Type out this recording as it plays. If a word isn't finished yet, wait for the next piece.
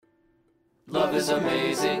Love is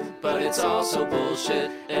amazing, but it's also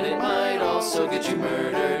bullshit, and it might also get you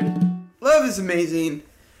murdered. Love is amazing,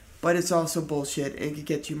 but it's also bullshit and could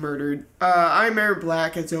get you murdered. I'm Aaron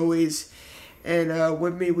Black, as always, and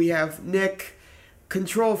with me we have Nick,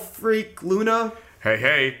 Control Freak Luna. Hey,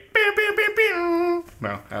 hey. Bam, bam, bam, bam.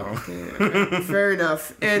 No, I don't. Okay, right, fair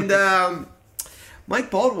enough. And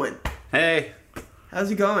Mike Baldwin. Hey. How's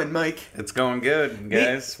it going, Mike? It's going good,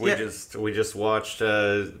 guys. We just watched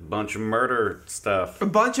a bunch of murder stuff. A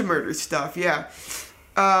bunch of murder stuff, yeah.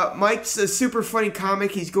 Mike's a super funny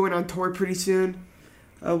comic. He's going on tour pretty soon.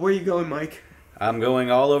 Where are you going, Mike? I'm going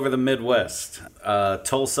all over the Midwest.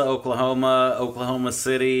 Tulsa, Oklahoma, Oklahoma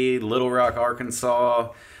City, Little Rock,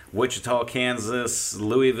 Arkansas, Wichita, Kansas,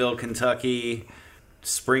 Louisville, Kentucky,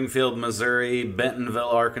 Springfield, Missouri,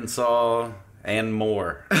 Bentonville, Arkansas, and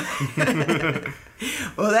more.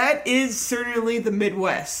 Well, that is certainly the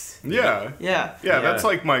Midwest. Yeah. Yeah. Yeah, that's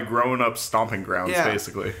like my grown-up stomping grounds,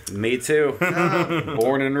 basically. Me too.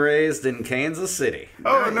 Born and raised in Kansas City.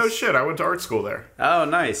 Oh, Nice. no shit. I went to art school there. Oh,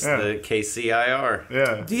 nice. Yeah. The KCIR.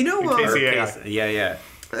 Yeah. Do you know KCAI. Yeah.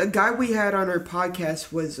 a guy we had on our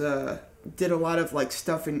podcast was did a lot of like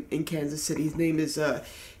stuff in Kansas City. His name is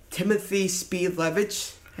Timothy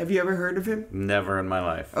Speedlevich. Have you ever heard of him? Never in my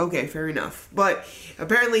life. Okay, fair enough. But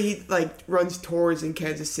apparently he like runs tours in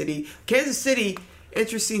Kansas City. Kansas City,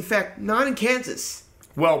 interesting fact, not in Kansas.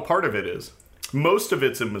 Well, part of it is. Most of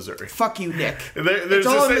it's in Missouri. Fuck you, Nick. There's It's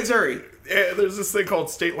all in this Missouri. There's this thing called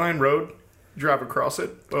State Line Road. Drive across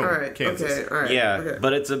it. Boom, All right. Kansas. Okay. All right. Yeah, Okay.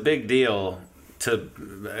 but it's a big deal to,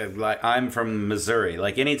 like, I'm from Missouri.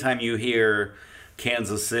 Like, anytime you hear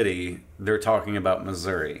Kansas City, they're talking about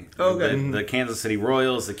Missouri. Okay. The Kansas City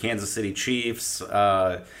Royals, the Kansas City Chiefs,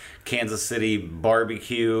 Kansas City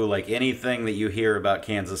barbecue, like anything that you hear about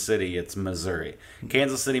Kansas City, it's Missouri.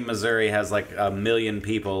 Kansas City, Missouri has like 1 million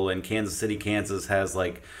people, and Kansas City, Kansas has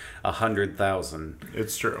like 100,000.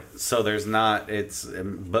 It's true. So there's not,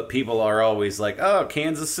 but people are always like, oh,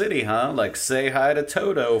 Kansas City, huh? Like, say hi to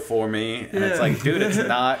Toto for me. And it's like, dude, it's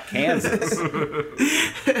not Kansas.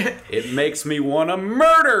 It makes me want to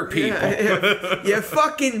murder people. Yeah, you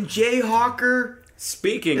fucking Jayhawker.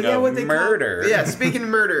 Speaking Is that of what they murder. call it? Yeah, speaking of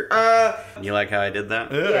murder. You like how I did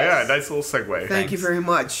that? Yeah, nice little segue. Thank you very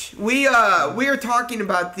much. We are talking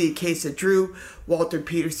about the case of Drew Walter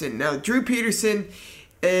Peterson. Now, Drew Peterson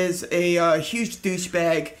is a huge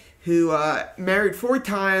douchebag who married 4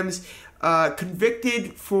 times,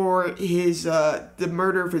 convicted for his the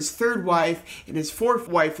murder of his 3rd wife, and his 4th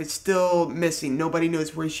wife is still missing. Nobody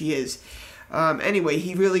knows where she is. Anyway,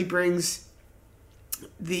 he really brings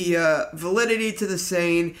the validity to the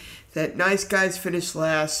saying that nice guys finish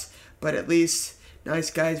last, but at least nice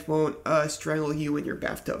guys won't strangle you in your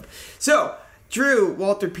bathtub. So, Drew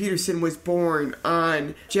Walter Peterson was born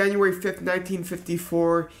on January 5th,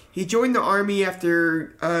 1954. He joined the Army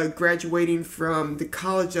after graduating from the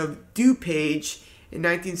College of DuPage in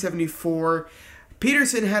 1974.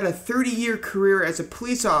 Peterson had a 30-year career as a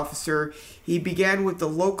police officer. He began with the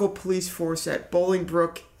local police force at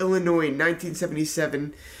Bolingbrook, Illinois in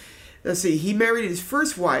 1977. Let's see, he married his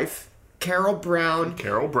first wife, Carol Brown.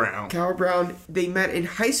 Carol Brown. They met in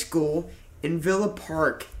high school in Villa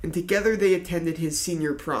Park, and together they attended his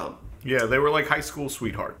senior prom. Yeah, they were like high school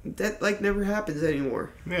sweetheart. That, like, never happens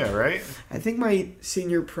anymore. Yeah, right? I think my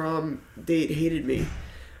senior prom date hated me.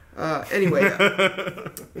 Anyway,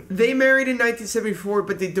 they married in 1974,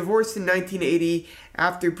 but they divorced in 1980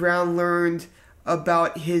 after Brown learned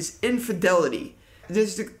about his infidelity.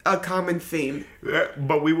 This is a common theme.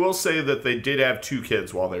 But we will say that they did have 2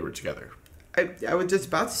 kids while they were together. I was just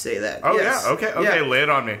about to say that. Oh, yes. yeah? Okay, Yeah. lay it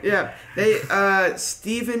on me. Yeah, they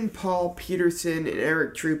Stephen Paul Peterson and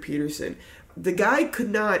Eric Drew Peterson. The guy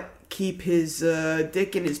could not keep his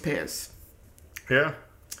dick in his pants. Yeah.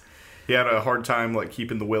 He had a hard time, like,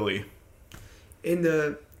 keeping the willy. In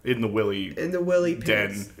the willy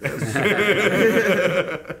pants.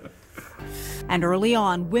 den. And early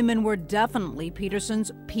on, women were definitely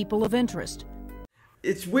Peterson's people of interest.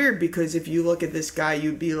 It's weird because if you look at this guy,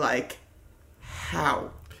 you'd be like,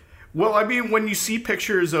 how? Well, I mean, when you see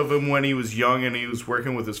pictures of him when he was young and he was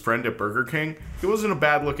working with his friend at Burger King, he wasn't a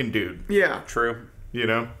bad-looking dude. Yeah. True. You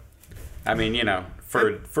know? I mean,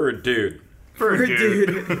 for a dude. For a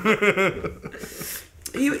dude.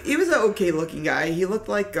 He was an okay-looking guy. He looked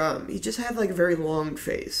like, he just had, like, a very long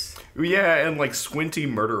face. Yeah, and, like, squinty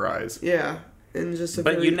murder eyes. Yeah. And just a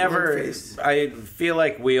But very you never, long face. I feel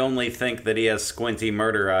like we only think that he has squinty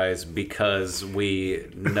murder eyes because we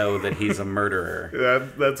know that he's a murderer.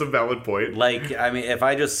 That's a valid point. Like, I mean, if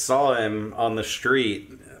I just saw him on the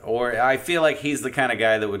street, or I feel like he's the kind of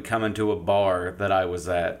guy that would come into a bar that I was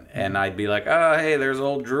at, and I'd be like, oh, hey, there's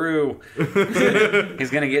old Drew. He's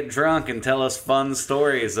going to get drunk and tell us fun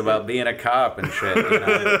stories about being a cop and shit, you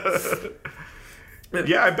know?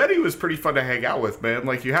 Yeah, I bet he was pretty fun to hang out with, man.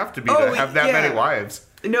 Like, you have to be to have that many wives.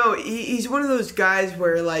 No, he's one of those guys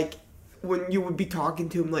where, like, when you would be talking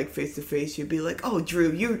to him, like, face to face, you'd be like, oh,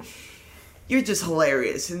 Drew, you're just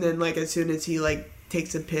hilarious. And then, like, as soon as he, like,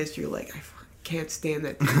 takes a piss, you're like, I fucking can't stand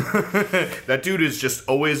that dude. That dude is just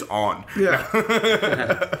always on. Yeah.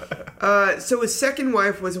 So his second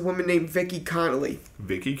wife was a woman named Vicky Connolly.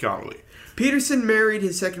 Vicky Connolly. Peterson married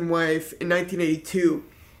his second wife in 1982.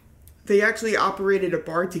 They actually operated a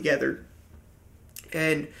bar together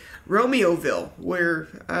in Romeoville, where,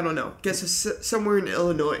 I don't know, guess it's somewhere in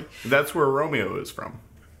Illinois. That's where Romeo is from.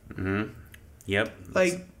 Mm-hmm. Yep.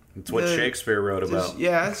 Like, it's what Shakespeare wrote about.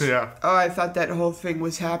 Yes? Yeah. Oh, I thought that whole thing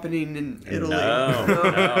was happening in Italy. No.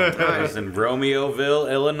 It was in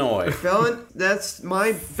Romeoville, Illinois. Felon, that's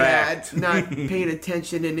my bad not paying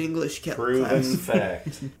attention in English class. Proven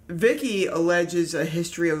fact. Vicky alleges a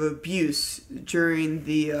history of abuse during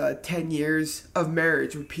the 10 years of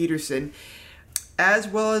marriage with Peterson, as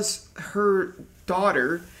well as her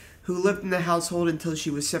daughter, who lived in the household until she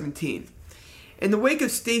was 17. In the wake of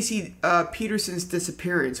Stacy Peterson's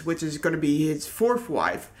disappearance, which is going to be his fourth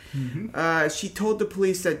wife, she told the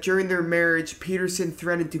police that during their marriage, Peterson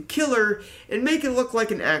threatened to kill her and make it look like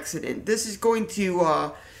an accident. This is going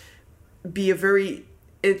to be a very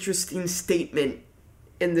interesting statement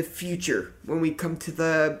in the future when we come to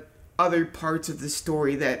the other parts of the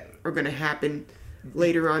story that are going to happen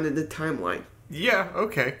later on in the timeline. Yeah,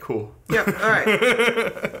 okay, cool. Yeah, alright.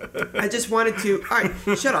 I just wanted to... Alright,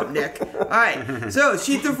 shut up, Nick. Alright, so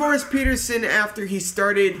she divorced Peterson after he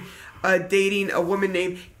started dating a woman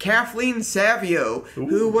named Kathleen Savio,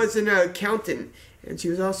 who was an accountant. And she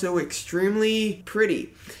was also extremely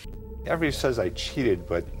pretty. Everybody says I cheated,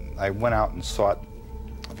 but I went out and sought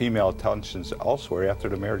female attentions elsewhere after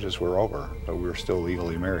the marriages were over, but we were still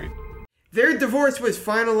legally married. Their divorce was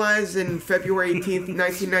finalized in February 18th,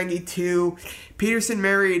 1992. Peterson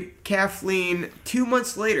married Kathleen 2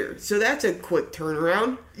 months later, so that's a quick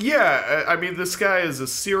turnaround. Yeah, I mean, this guy is a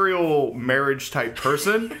serial marriage type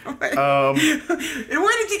person. And where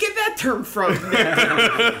did you get that term from?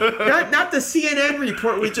 not the CNN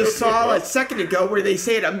report we just saw a second ago where they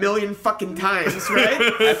say it a million fucking times,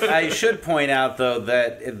 right? I should point out, though,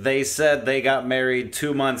 that they said they got married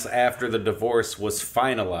 2 months after the divorce was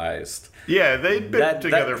finalized. Yeah, they'd been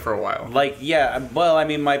together for a while. Like, yeah, well, I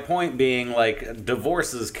mean, my point being, like,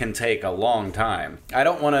 divorces can take a long time.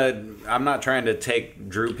 I'm not trying to take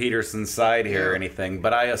Drew Peterson's side here or anything,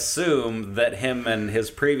 but I assume that him and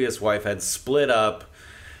his previous wife had split up,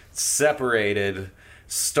 separated,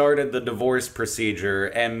 started the divorce procedure,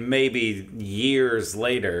 and maybe years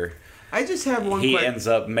later... I just have one He ends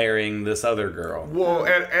up marrying this other girl. Well,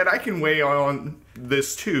 and I can weigh on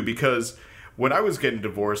this, too, because... when I was getting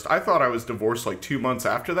divorced, I thought I was divorced like 2 months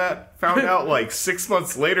after that. Found out like 6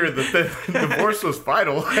 months later that the divorce was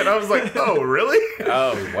final. And I was like, oh, really?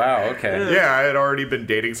 Oh, wow, okay. Yeah, I had already been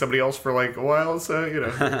dating somebody else for like a while, so, you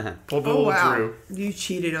know, pulled the little Drew. You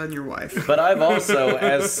cheated on your wife. But I've also,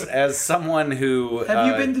 as someone who... Have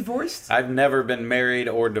you been divorced? I've never been married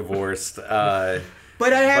or divorced.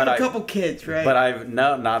 But I have a couple kids, right? But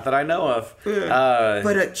not that I know of.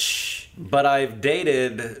 But I've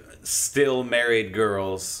dated... still married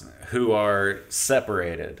girls who are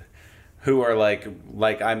separated, who are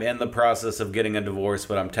like I'm in the process of getting a divorce,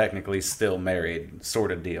 but I'm technically still married,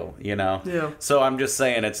 sort of deal, you know? Yeah. So I'm just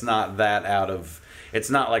saying it's not that out of...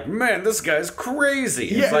 It's not like, man, this guy's crazy.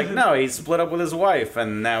 Yeah. It's like, no, he split up with his wife,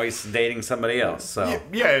 and now he's dating somebody else, so...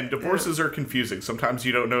 Yeah, and divorces are confusing. Sometimes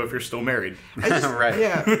you don't know if you're still married. Right.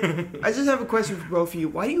 Yeah. I just have a question for both of you.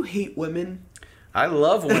 Why do you hate women? I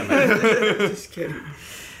love women. Just kidding.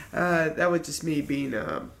 That was just me being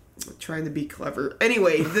trying to be clever.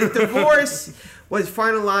 Anyway, the divorce was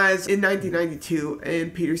finalized in 1992,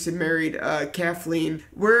 and Peterson married Kathleen.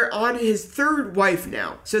 We're on his third wife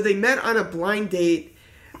now. So they met on a blind date.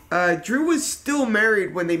 Drew was still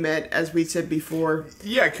married when they met, as we said before.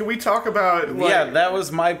 Yeah, can we talk about... Yeah, that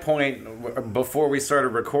was my point before we started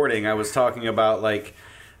recording. I was talking about, like...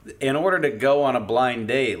 in order to go on a blind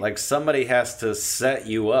date, like, somebody has to set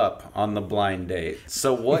you up on the blind date.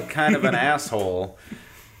 So what kind of an asshole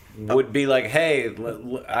would be like, hey,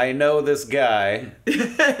 I know this guy.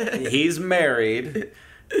 He's married.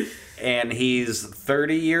 And he's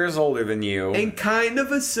 30 years older than you. And kind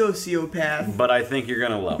of a sociopath. But I think you're going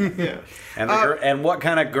to love him. Yeah. And what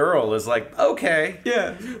kind of girl is like, okay.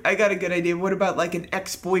 Yeah. I got a good idea. What about like an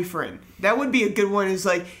ex-boyfriend? That would be a good one. It's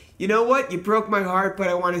like, you know what? You broke my heart, but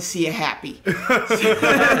I want to see you happy. So,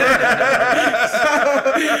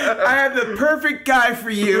 I have the perfect guy for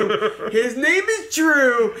you. His name is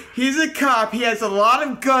Drew. He's a cop. He has a lot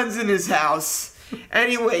of guns in his house.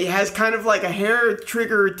 Anyway, he has kind of like a hair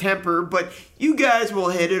trigger temper, but you guys will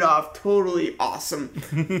hit it off. Totally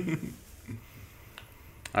awesome.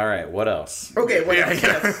 All right, what else? Okay, what else?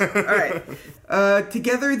 Yes. All right.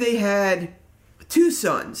 Together they had 2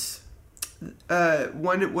 sons.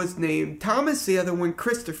 One was named Thomas, the other one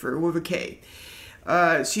Christopher, with a K.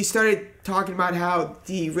 She started talking about how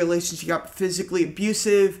the relationship got physically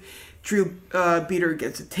abusive. Drew beat her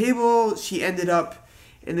against a table. She ended up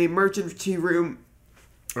in the emergency room.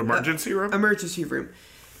 Emergency room? Emergency room.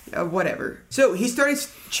 Whatever. So he started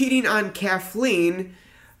cheating on Kathleen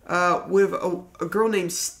with a girl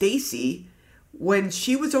named Stacy when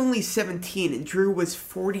she was only 17 and Drew was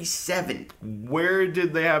 47. Where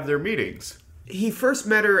did they have their meetings? He first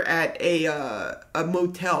met her at a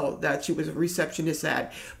motel that she was a receptionist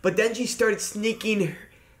at, but then she started sneaking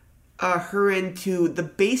her into the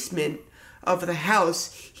basement of the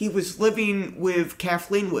house he was living with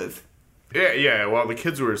Kathleen with. Yeah, while the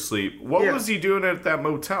kids were asleep. What was he doing at that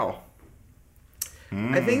motel?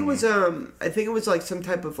 I think it was like some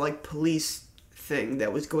type of like police thing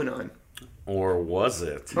that was going on. Or was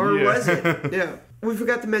it? Was it? Yeah. We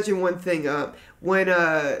forgot to mention one thing. When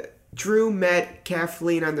Drew met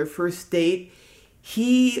Kathleen on their first date,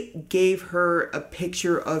 he gave her a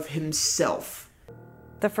picture of himself.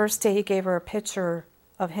 The first day he gave her a picture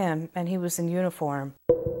of him, and he was in uniform.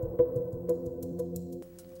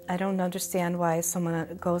 I don't understand why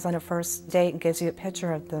someone goes on a first date and gives you a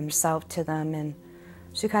picture of themselves to them, and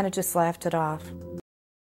she kind of just laughed it off.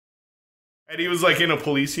 And he was like in a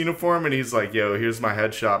police uniform, and he's like, yo, here's my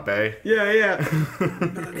headshot, bae. Yeah.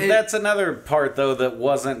 That's another part, though, that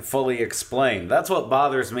wasn't fully explained. That's what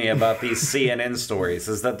bothers me about these CNN stories,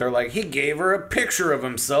 is that they're like, he gave her a picture of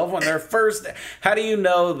himself on their first... How do you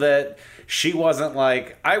know that she wasn't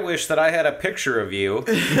like, I wish that I had a picture of you,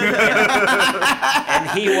 and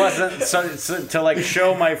he wasn't so to like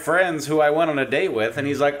show my friends who I went on a date with, and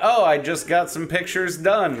he's like, oh, I just got some pictures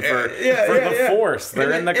done for the force.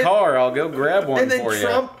 They're in the car. I'll go grab one for you. And then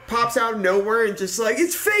Trump pops out of nowhere and just like,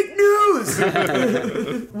 it's fake news.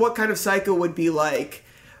 What kind of psycho would be like,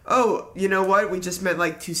 oh, you know what? We just met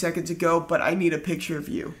like 2 seconds ago, but I need a picture of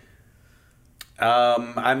you.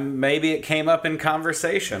 Maybe it came up in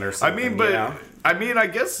conversation or something. I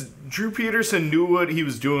guess Drew Peterson knew what he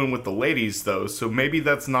was doing with the ladies, though, so maybe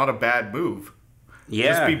that's not a bad move.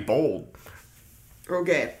 Yeah. Just be bold.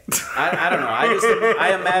 Okay. I don't know.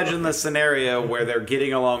 I imagine the scenario where they're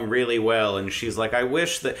getting along really well, and she's like, I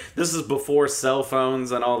wish that... This is before cell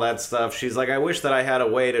phones and all that stuff. She's like, I wish that I had a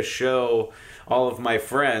way to show all of my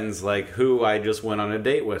friends, like, who I just went on a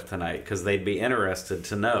date with tonight, because they'd be interested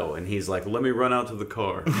to know. And he's like, let me run out to the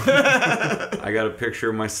car. I got a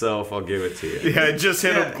picture of myself. I'll give it to you. Yeah, just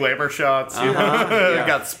hit him glamour shots. You know? Yeah.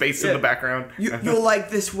 Got space in the background. You'll like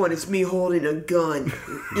this one. It's me holding a gun,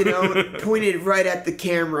 pointed right at the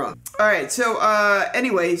camera. All right, so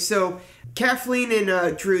anyway, so Kathleen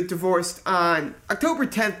and Drew divorced on October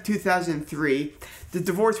 10th, 2003. The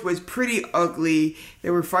divorce was pretty ugly.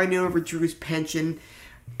 They were fighting over Drew's pension.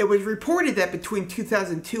 It was reported that between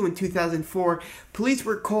 2002 and 2004, police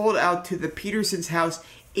were called out to the Petersons' house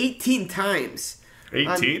 18 times.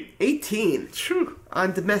 18? 18.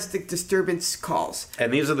 On domestic disturbance calls.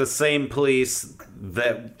 And these are the same police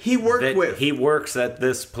that he worked with. He works at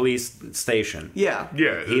this police station. Yeah.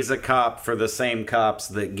 He's a cop for the same cops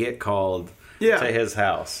that get called to his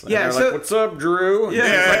house. And they're like, what's up, Drew? And he's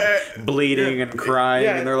like bleeding and crying.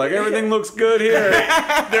 And they're like, everything looks good here.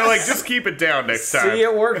 They're like, just keep it down next time. See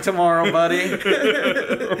you at work tomorrow, buddy.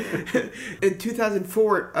 In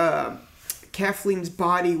 2004, Kathleen's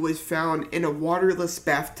body was found in a waterless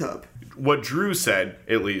bathtub. What Drew said,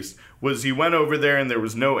 at least, was he went over there and there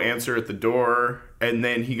was no answer at the door, and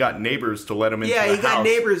then he got neighbors to let him into the house. Yeah, he got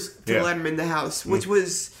neighbors to let him in the house, which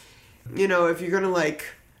was, if you're going to,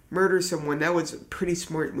 murder someone, that was a pretty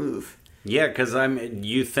smart move. Yeah, because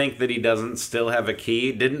you think that he doesn't still have a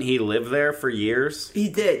key? Didn't he live there for years? He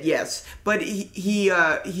did, yes. But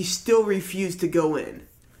he still refused to go in,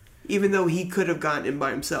 even though he could have gotten in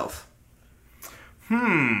by himself.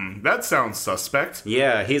 That sounds suspect.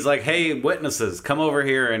 Yeah, he's like, hey, witnesses, come over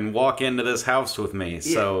here and walk into this house with me,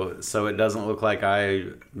 so it doesn't look like I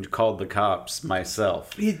called the cops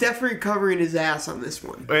myself. He's definitely covering his ass on this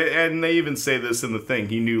one. And they even say this in the thing.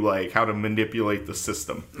 He knew, like, how to manipulate the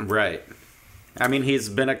system. Right. I mean, he's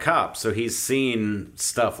been a cop, so he's seen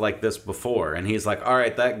stuff like this before, and he's like, all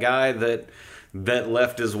right, that guy that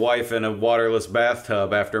left his wife in a waterless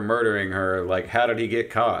bathtub after murdering her, like, how did he get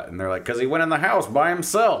caught? And they're like, because he went in the house by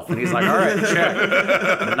himself. And he's like, all right,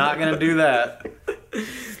 check. I'm not going to do that.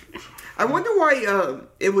 I wonder why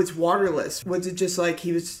it was waterless. Was it just like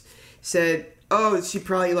he said, oh, she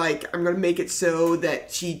probably like, I'm going to make it so that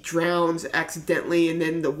she drowns accidentally and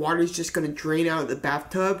then the water's just going to drain out of the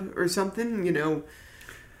bathtub or something, you know?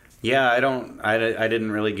 Yeah, I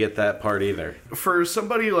didn't really get that part either. For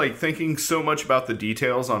somebody, like, thinking so much about the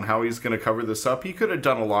details on how he's going to cover this up, he could have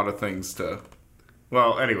done a lot of things to...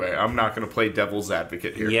 Well, anyway, I'm not going to play devil's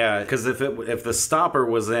advocate here. Yeah, because if the stopper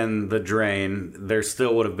was in the drain, there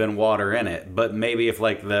still would have been water in it. But maybe if,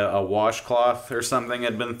 like, a washcloth or something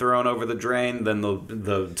had been thrown over the drain, then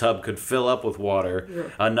the tub could fill up with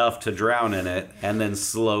water enough to drown in it, and then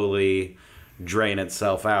slowly drain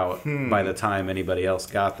itself out by the time anybody else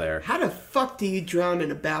got there. How the fuck do you drown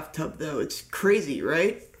in a bathtub, though? It's crazy,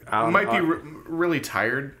 right? Might be really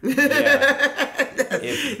tired. Yeah.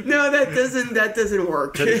 No, that doesn't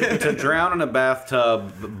work. To drown in a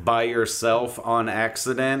bathtub by yourself on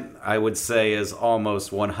accident, I would say is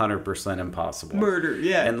almost 100% impossible. Murder,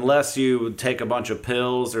 yeah. Unless you take a bunch of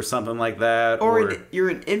pills or something like that. Or you're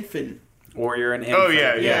an infant. Or you're an infant. Oh,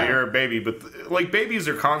 yeah, you're a baby. But, like, babies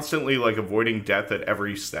are constantly, like, avoiding death at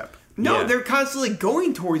every step. No, they're constantly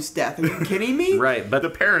going towards death. Are you kidding me? Right, But the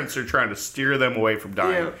parents are trying to steer them away from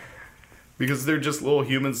dying. Yeah. Because they're just little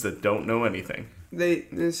humans that don't know anything.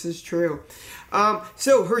 This is true.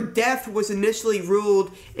 So her death was initially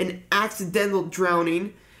ruled an accidental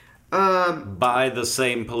drowning. by the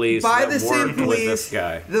same police By that the same worked with police. this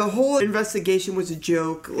guy. The whole investigation was a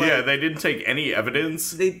joke. Like, Yeah, they didn't take any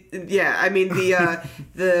evidence. I mean,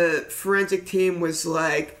 the forensic team was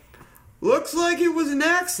like, looks like it was an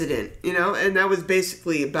accident, you know? And that was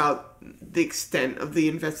basically about the extent of the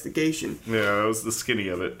investigation. Yeah, that was the skinny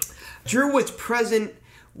of it. Drew was present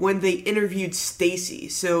when they interviewed Stacy.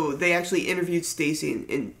 So they actually interviewed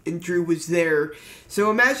Stacy and Drew was there. So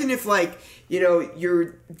imagine if, like, you know,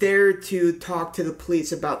 you're there to talk to the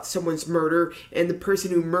police about someone's murder and the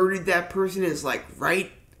person who murdered that person is, like,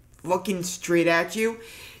 right looking straight at you.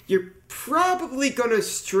 You're probably going to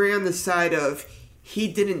stray on the side of he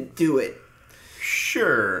didn't do it.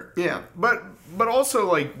 Sure. Yeah. But also,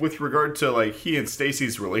 like, with regard to, like, he and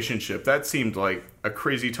Stacy's relationship, that seemed like a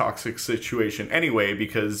crazy toxic situation anyway,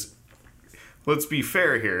 because, let's be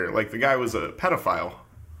fair here, like, the guy was a pedophile.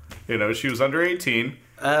 You know, she was under 18.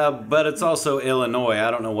 But it's also Illinois.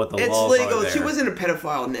 I don't know what the It's laws legal. are there. She wasn't a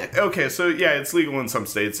pedophile, Nick. Okay, so, yeah, it's legal in some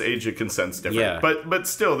states. Age of consent's different. Yeah. But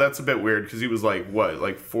still, that's a bit weird, because he was, like, what,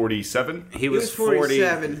 like 47? He was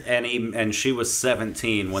 47. 40, and she was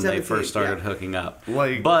 17 when they 17, first started yeah. hooking up.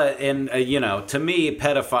 Like- but you know, to me,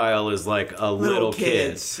 pedophile is like a little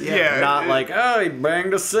kid, kids. Yeah. not like he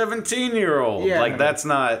banged a 17-year-old. Yeah. Like that's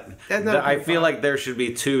not. That's not I feel pedophile. like there should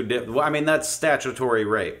be two. Well, I mean, that's statutory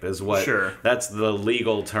rape, is what. Sure. That's the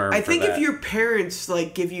legal term. I for think that. if your parents,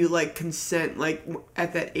 like, give you, like, consent, like,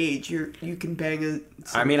 at that age, you can bang a...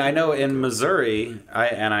 I mean, I know in Missouri,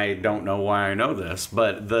 I don't know why I know this,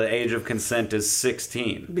 but the age of consent is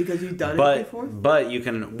 16. Because you've done it before? But you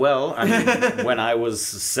can, well, I mean, when I was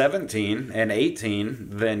 17 and 18,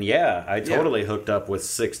 then yeah, I totally hooked up with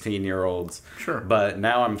 16-year-olds. Sure. But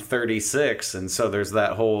now I'm 36, and so there's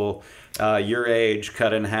that whole your age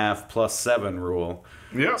cut in half plus 7 rule.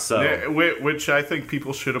 Yeah. So- Yeah, which I think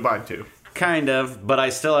people should abide to. Kind of, but I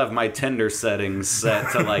still have my Tinder settings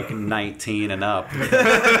set to like 19 and up.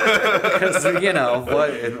 Because, you know, what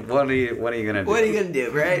are you gonna do? What are you gonna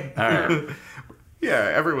do, right? All right.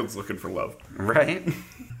 Yeah, everyone's looking for love. Right?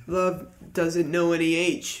 Love doesn't know any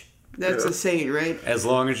age. That's a saying, right? As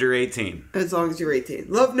long as you're 18. As long as you're 18.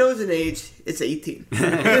 Love knows an age. It's 18.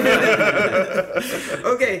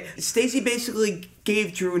 Okay, Stacy basically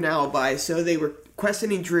gave Drew an alibi, so they were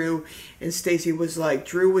questioning Drew, and Stacy was like,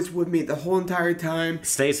 Drew was with me the whole entire time.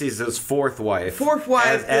 Stacy's his fourth wife. Fourth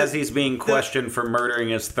wife. As he's being questioned for murdering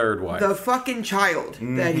his third wife. The fucking child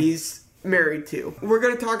that he's married to. We're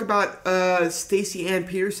going to talk about Stacy Ann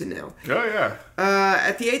Peterson now. Oh, yeah.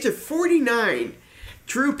 At the age of 49,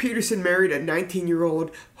 Drew Peterson married a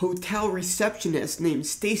 19-year-old hotel receptionist named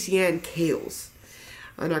Stacy Ann Kales.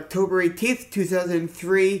 On October 18th,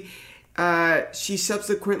 2003, She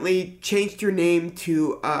subsequently changed her name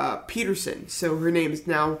to Peterson. So her name is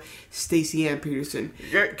now Stacey Ann Peterson.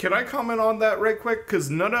 Yeah, can I comment on that right quick? Because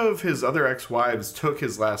none of his other ex-wives took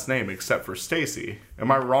his last name except for Stacey.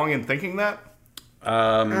 Am I wrong in thinking that?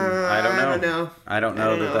 I don't know. I don't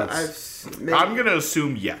know that that's... I'm going to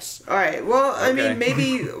assume yes. All right. Well, I mean,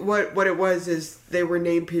 maybe what it was is they were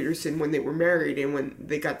named Peterson when they were married, and when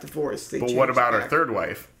they got divorced, they But changed what about it her third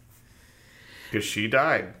wife? Because she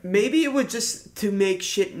died. Maybe it was just to make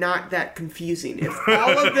shit not that confusing. If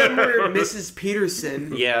all of them were Mrs.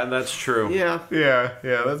 Peterson... Yeah, that's true. Yeah.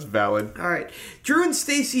 Yeah, that's valid. All right. Drew and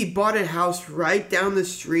Stacey bought a house right down the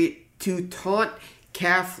street to taunt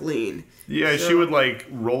Kathleen. Yeah, So- she would, like,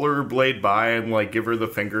 rollerblade by and, like, give her the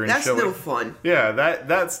finger and That's shit. no fun. Yeah,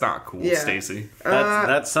 that's not cool, Yeah. Stacey.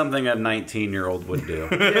 That's something a 19-year-old would do.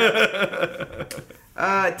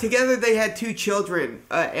 Together they had 2 children,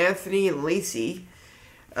 Anthony and Lacey.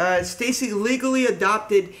 Stacey legally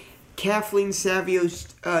adopted Kathleen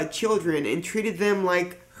Savio's children and treated them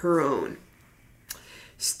like her own.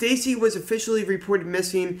 Stacey was officially reported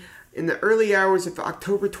missing in the early hours of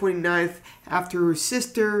October 29th after her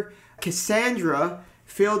sister, Cassandra,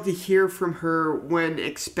 failed to hear from her when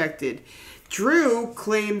expected. Drew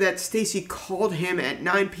claimed that Stacey called him at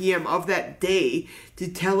 9 p.m. of that day to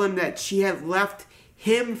tell him that she had left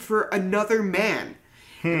him for another man,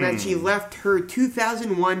 and that she left her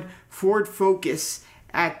 2001 Ford Focus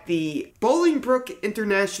at the Bolingbrook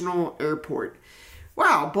International Airport.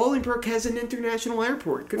 Wow, Bolingbrook has an international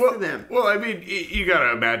airport. Good for them. Well, I mean, you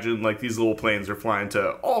gotta imagine, like, these little planes are flying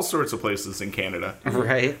to all sorts of places in Canada.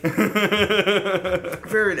 Right?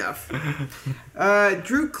 Fair enough.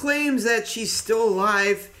 Drew claims that she's still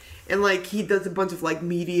alive, and, like, he does a bunch of, like,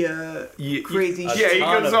 media crazy Yeah, shit. he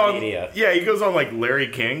ton goes of on. media. Yeah, he goes on like Larry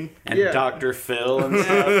King. And Yeah. Dr. Phil and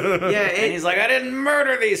stuff. Yeah, And he's like, I didn't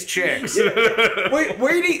murder these chicks.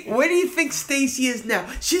 where do you think Stacey is now?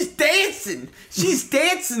 She's dancing. She's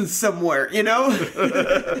dancing somewhere, you know?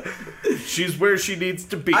 She's where she needs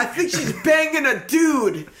to be. I think she's banging a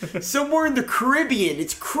dude somewhere in the Caribbean.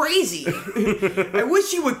 It's crazy. I wish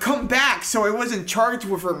she would come back so I wasn't charged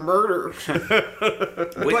with her murder.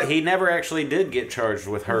 He never actually did get charged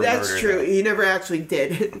with her That's murder. true. though. He never actually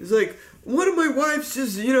did. It's like, one of my wives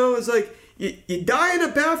just, you know, is like, you die in a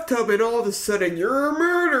bathtub and all of a sudden you're a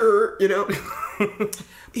murderer, you know?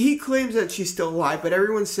 He claims that she's still alive, but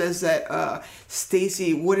everyone says that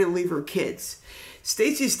Stacey wouldn't leave her kids.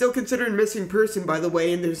 Stacey is still considered a missing person, by the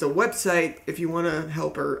way, and there's a website if you want to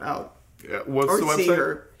help her out. Yeah, what's Or the website? see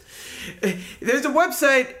her. There's a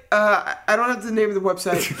website, I don't have the name of the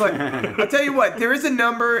website, but I'll tell you what, there is a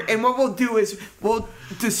number, and what we'll do is we'll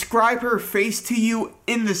describe her face to you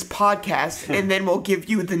in this podcast, and then we'll give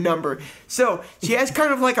you the number. So, she has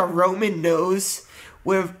kind of like a Roman nose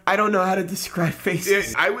with, I don't know how to describe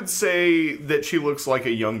faces. I would say that she looks like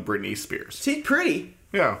a young Britney Spears. She's pretty.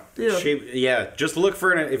 Yeah. Yeah. Just look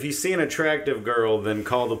for if you see an attractive girl, then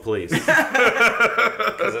call the police.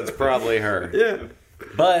 Because it's probably her. Yeah.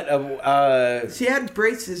 But She had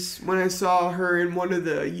braces when I saw her in one of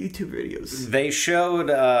the YouTube videos. they showed,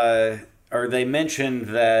 or they mentioned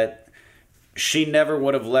that she never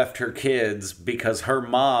would have left her kids because her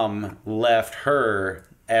mom left her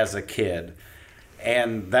as a kid.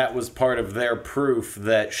 And that was part of their proof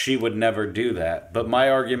that she would never do that. But my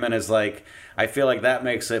argument is like, I feel like that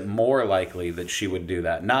makes it more likely that she would do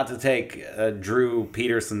that. Not to take Drew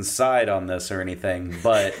Peterson's side on this or anything,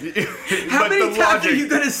 but How many times are you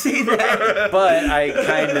going to say that?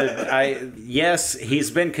 but yes,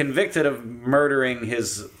 he's been convicted of murdering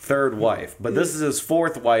his third wife, but this is his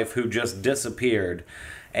fourth wife who just disappeared.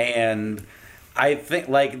 And I think,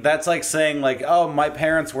 like, that's like saying, like, oh, my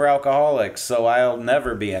parents were alcoholics, so I'll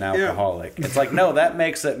never be an alcoholic. It's like, no, that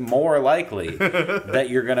makes it more likely that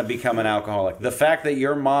you're going to become an alcoholic. The fact that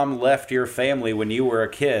your mom left your family when you were a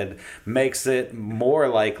kid makes it more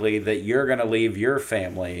likely that you're going to leave your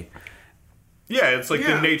family. Yeah, it's like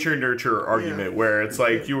the nature-nurture argument where it's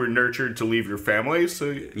like you were nurtured to leave your family,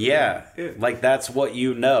 so... Yeah, like that's what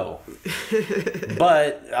you know.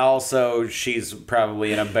 But also, she's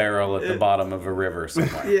probably in a barrel at the bottom of a river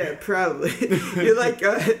somewhere. Yeah, probably. You're like,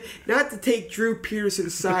 not to take Drew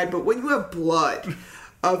Peterson's side, but when you have blood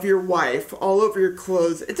of your wife all over your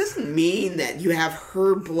clothes, it doesn't mean that you have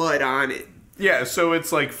her blood on it. Yeah, so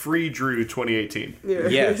it's like Free Drew 2018. Yeah.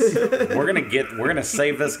 Yes, we're gonna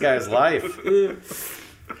save this guy's life.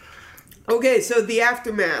 Okay, so the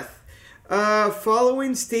aftermath.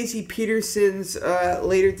 Following Stacey Peterson's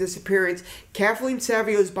later disappearance, Kathleen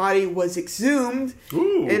Savio's body was exhumed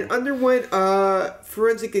and underwent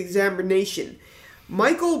forensic examination.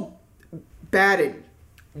 Michael Baden.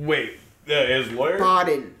 Wait, His lawyer?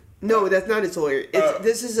 Baldwin. No, that's not his lawyer.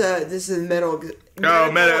 This is a medical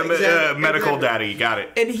daddy. Got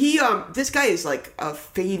it. And he this guy is like a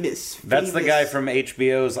famous. That's the guy from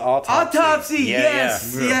HBO's Autopsy. Autopsy. Yeah.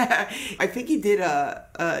 Yeah. I think he did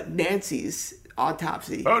Nancy's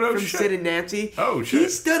Autopsy. Oh, no from shit. Sid and Nancy. Oh, shit.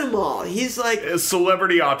 He's done them all. He's like A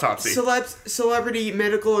celebrity autopsy. celebrity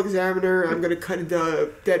medical examiner. I'm gonna cut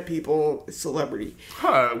into dead people. Celebrity.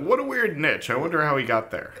 Huh, what a weird niche. I wonder how he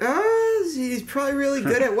got there. He's probably really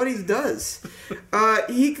good at what he does.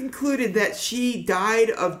 He concluded that she died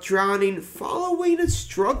of drowning following a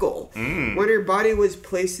struggle when her body was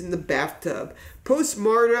placed in the bathtub.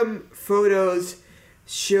 Postmortem photos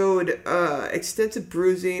showed extensive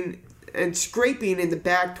bruising and scraping in the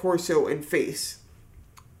back, torso, and face.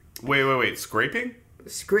 Wait. Scraping?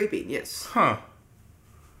 Scraping, yes. Huh.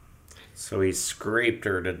 So he scraped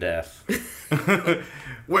her to death.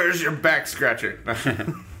 Where's your back scratcher?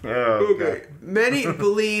 Okay. Many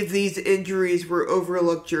believe these injuries were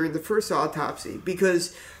overlooked during the first autopsy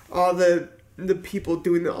because all the people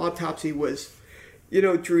doing the autopsy was,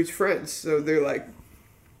 Drew's friends. So they're like...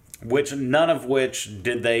 None of which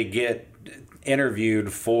did they get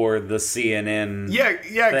interviewed for the CNN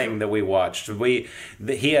thing that we watched.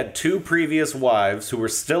 He had 2 previous wives who were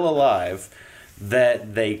still alive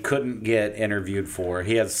that they couldn't get interviewed for.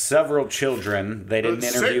 He has several children. They didn't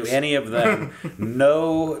interview any of them.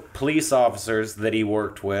 No police officers that he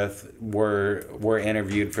worked with were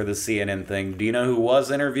interviewed for the CNN thing. Do you know who was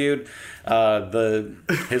interviewed?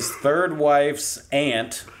 His third wife's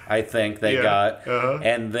aunt, I think they got,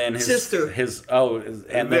 and then his sister. His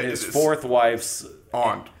fourth wife's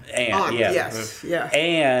aunt. Yes, yeah.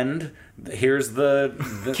 And here's the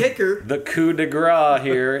kicker. The coup de grace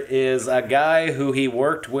here is a guy who he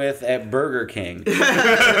worked with at Burger King.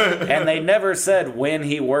 And they never said when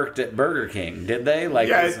he worked at Burger King, did they?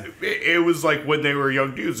 It was like when they were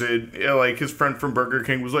young dudes. Like his friend from Burger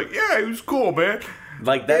King was like, yeah, he was cool, man.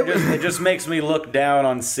 Like that it just makes me look down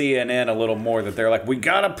on CNN a little more that they're like, we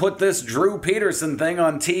gotta put this Drew Peterson thing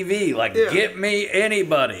on TV. Like, get me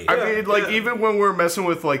anybody. I mean, even when we're messing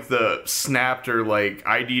with like the Snapped or like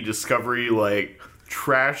ID Discovery, like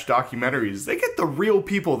trash documentaries, they get the real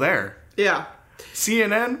people there. Yeah.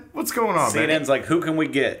 CNN, what's going on, man? CNN's like, who can we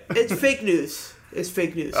get? It's fake news. It's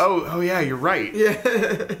fake news. Oh yeah, you're right. Yeah.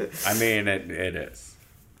 I mean, it is.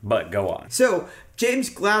 But go on. So, James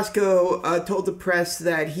Glasgow told the press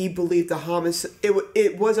that he believed the homicide.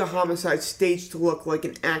 It was a homicide staged to look like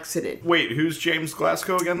an accident. Wait, who's James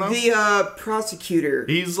Glasgow again, though? The prosecutor.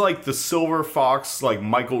 He's like the Silver Fox, like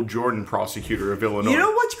Michael Jordan prosecutor of Illinois. You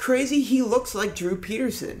know what's crazy? He looks like Drew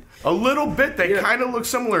Peterson. A little bit. They kind of look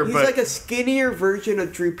similar, He's but like a skinnier version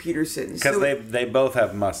of Drew Peterson. Because they both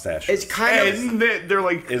have mustaches. It's kind of they're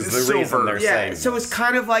like is the silver. Reason they're saying so this. it's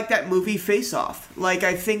kind of like that movie Face Off. Like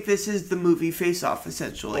I think this is the movie Face Off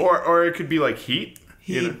essentially. Or it could be like Heat.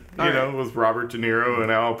 You know, with Robert De Niro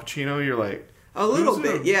and Al Pacino. You're like a little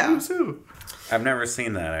bit, yeah. Who's who? I've never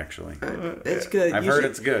seen that actually. It's good. I've heard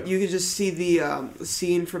it's good. You can just see the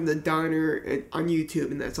scene from the diner on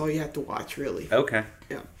YouTube, and that's all you have to watch, really. Okay.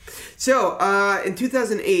 Yeah. So, in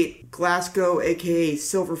 2008, Glasgow, a.k.a.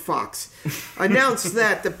 Silver Fox, announced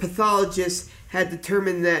that the pathologist had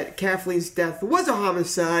determined that Kathleen's death was a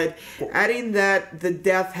homicide, adding that the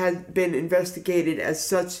death had been investigated as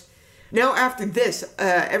such. Now, after this,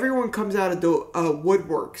 everyone comes out of the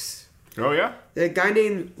woodworks. Oh, yeah? The guy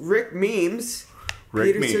named Rick Memes,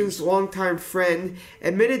 Peterson's longtime friend,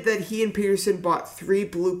 admitted that he and Peterson bought 3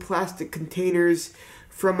 blue plastic containers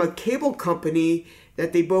from a cable company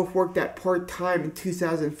that they both worked at part-time in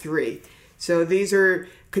 2003. So these are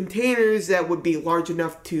containers that would be large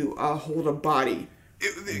enough to hold a body.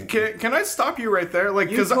 Can I stop you right there? Like,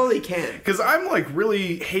 you totally can. Because I'm like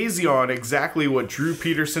really hazy on exactly what Drew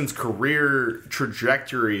Peterson's career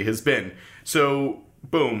trajectory has been. So,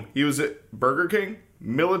 boom, he was at Burger King,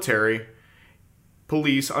 military,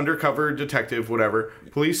 police, undercover detective, whatever,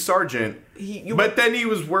 police sergeant. But then he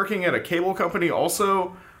was working at a cable company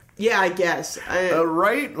also. Yeah, I guess.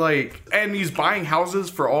 Right? Like, and he's buying houses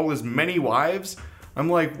for all his many wives. I'm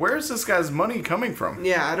like, where's this guy's money coming from?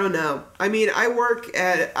 Yeah, I don't know. I mean, I'm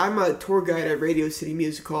a tour guide at Radio City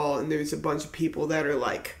Music Hall, and there's a bunch of people that are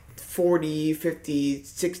like 40, 50,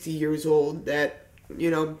 60 years old that,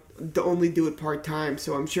 only do it part-time.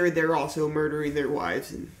 So I'm sure they're also murdering their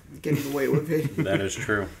wives and getting away with it. That is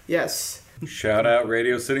true. Yes. Shout out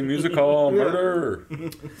Radio City Music Hall, murder.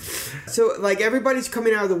 So, like, everybody's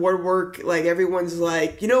coming out of the woodwork. Like, everyone's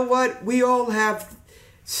like, you know what? We all have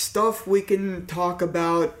stuff we can talk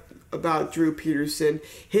about Drew Peterson.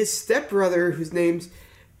 His stepbrother, whose name's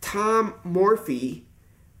Tom Morphy,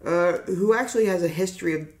 who actually has a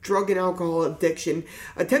history of drug and alcohol addiction,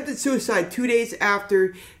 attempted suicide 2 days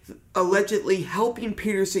after allegedly helping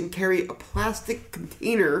Peterson carry a plastic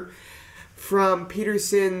container from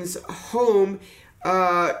Peterson's home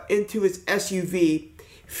into his SUV,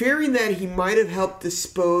 fearing that he might have helped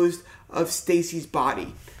dispose of Stacy's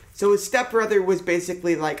body. So his stepbrother was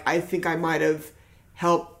basically like, I think I might have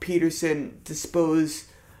helped Peterson dispose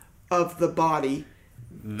of the body.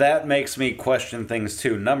 That makes me question things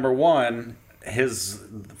too. Number one, his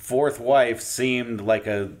fourth wife seemed like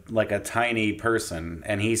a tiny person,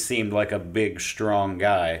 and he seemed like a big, strong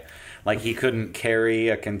guy. Like he couldn't carry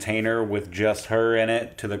a container with just her in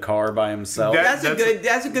it to the car by himself. That's a good point.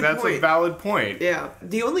 That's a valid point. Yeah.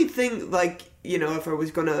 The only thing, like, you know, if I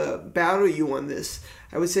was gonna battle you on this,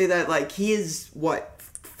 I would say that, like, he is, what,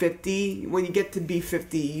 50? When you get to be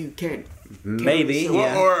 50, you can't. Maybe,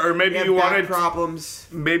 yeah. Or maybe you wanted problems.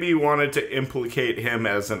 Maybe you wanted to implicate him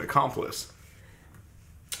as an accomplice.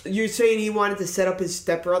 You're saying he wanted to set up his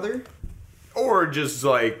stepbrother? Or just,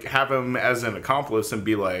 like, have him as an accomplice and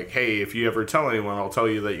be like, hey, if you ever tell anyone, I'll tell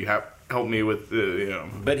you that you have helped me with, you know.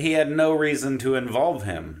 But he had no reason to involve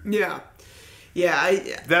him. Yeah. Yeah,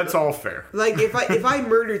 that's all fair. Like, if I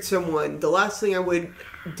murdered someone, the last thing I would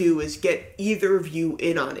do is get either of you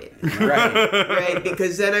in on it. Right. Right?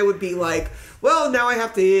 Because then I would be like, well, now I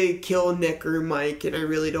have to kill Nick or Mike, and I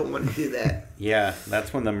really don't want to do that. Yeah,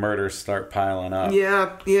 that's when the murders start piling up.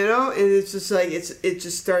 Yeah, you know, and it's just like, it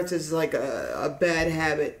just starts as like a bad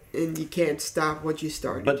habit, and you can't stop what you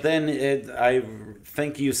started. But then I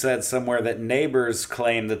think you said somewhere that neighbors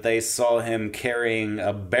claimed that they saw him carrying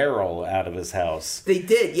a barrel out of his house. They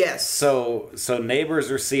did, yes. So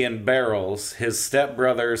neighbors are seeing barrels. His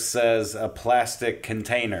stepbrother says a plastic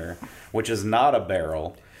container, which is not a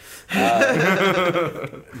barrel.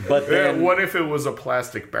 But then, what if it was a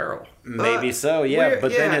plastic barrel? Maybe so, yeah.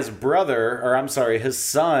 But then his brother, or I'm sorry, his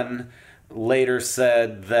son later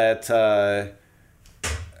said that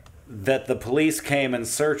that the police came and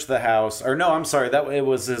searched the house. Or no, I'm sorry, that it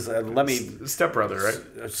was his. Let me stepbrother,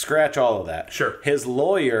 right? Scratch all of that. Sure. His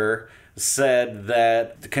lawyer said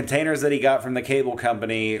that the containers that he got from the cable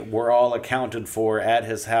company were all accounted for at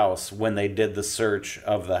his house when they did the search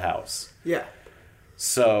of the house. Yeah.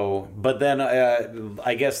 So, but then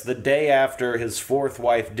I guess the day after his fourth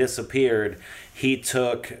wife disappeared, he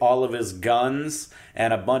took all of his guns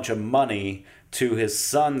and a bunch of money to his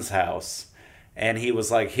son's house. And he was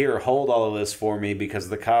like, here, hold all of this for me because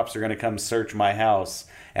the cops are going to come search my house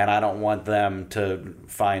and I don't want them to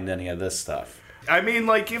find any of this stuff. I mean,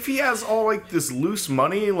 like, if he has all, like, this loose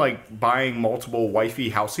money, like buying multiple wifey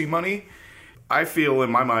housey money, I feel in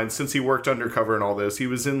my mind, since he worked undercover and all this, he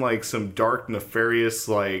was in, like, some dark, nefarious,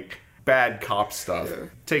 like, bad cop stuff. Yeah.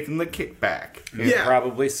 Taking the kickback. Yeah.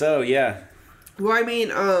 Probably so, yeah. Well, I mean,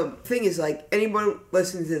 thing is, like, anyone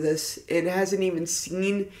listening to this and hasn't even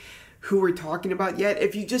seen who we're talking about yet,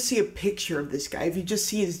 if you just see a picture of this guy, if you just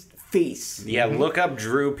see his face. Yeah, look up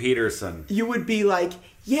Drew Peterson. You would be like,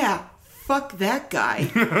 yeah, fuck that guy.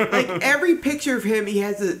 Like, every picture of him, he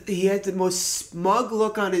has the most smug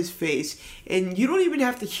look on his face, and you don't even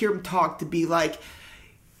have to hear him talk to be like,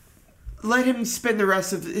 let him spend the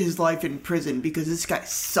rest of his life in prison because this guy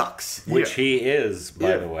sucks. Which he is,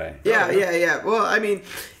 by the way. Yeah. Well, I mean,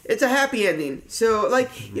 it's a happy ending. So,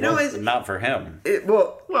 like, you know, it's not for him.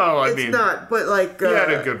 I mean, not. But like, he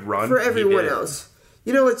had a good run for everyone else.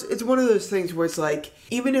 You know, it's one of those things where it's like,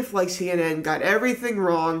 even if like CNN got everything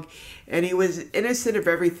wrong, and he was innocent of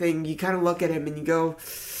everything, you kind of look at him and you go,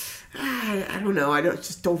 I don't know. I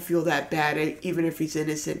just don't feel that bad, even if he's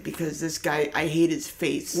innocent, because this guy, I hate his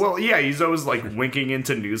face. Well, yeah, he's always like winking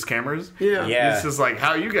into news cameras. Yeah. It's just like,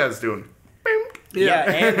 how you guys doing? Yeah,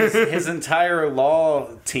 and his entire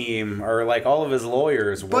law team, or like all of his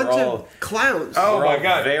lawyers, were all of clowns. Oh my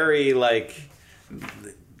god, very like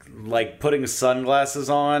putting sunglasses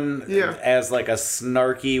on as like a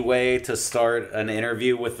snarky way to start an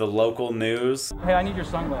interview with the local news. Hey, I need your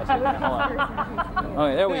sunglasses. Hold on.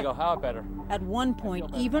 Okay, there we go. How better? At one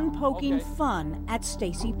point, even poking fun at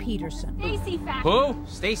Stacy Peterson. Stacy fact. Who?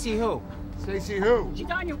 Stacy who? Stacy who?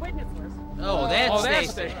 She's on your witness list. Oh,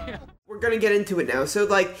 that's Stacy. We're gonna get into it now. So,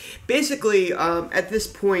 like, basically, at this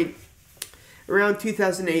point, around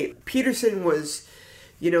 2008, Peterson was,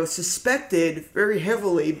 suspected very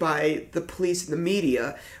heavily by the police and the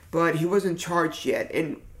media, but he wasn't charged yet.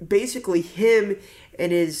 And basically, him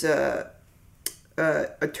and his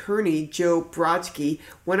attorney, Joe Brodsky,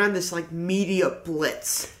 went on this, like, media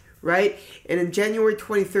blitz, right? And in January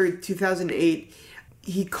 23rd, 2008,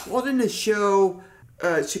 he called in a show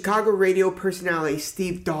Chicago radio personality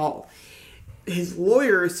Steve Dahl. his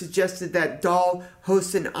lawyer suggested that Dahl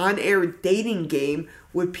host an on-air dating game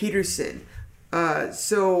with Peterson.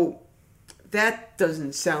 So that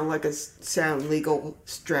doesn't sound like a sound legal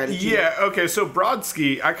strategy. Yeah, okay, so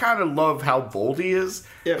Brodsky, I kind of love how bold he is,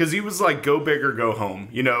 because he was like, go big or go home.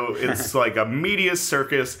 You know, it's like a media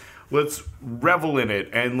circus. Let's revel in it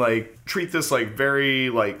and, like, treat this, like, very,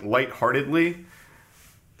 like, lightheartedly.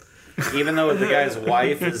 Even though the guy's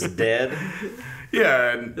wife is dead?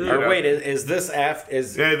 Yeah. And, wait, is this after...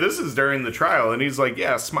 Yeah, this is during the trial, and he's like,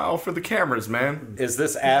 yeah, smile for the cameras, man. Is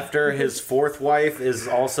this after his fourth wife is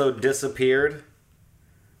also disappeared?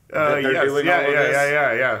 Yes.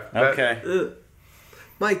 Yeah. Okay.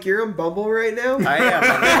 Mike, you're on Bumble right now? I am.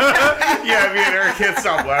 Yeah, me and Eric can't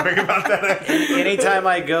stop laughing about that. Anytime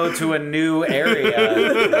I go to a new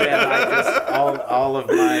area, then I just all of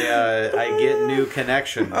my I get new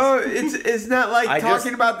connections. Oh, it's not like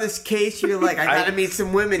talking about this case. You're like, I gotta meet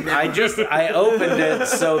some women now. I opened it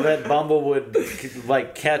so that Bumble would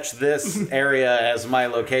like catch this area as my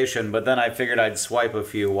location, but then I figured I'd swipe a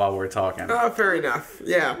few while we're talking. Oh, fair enough.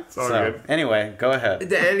 Yeah. It's all good. Anyway, go ahead.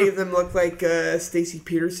 Do any of them look like Stacey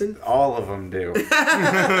Peterson? All of them do.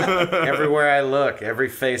 Everywhere I look, every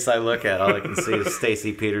face I look at, all I can see is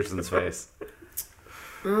Stacey Peterson's face.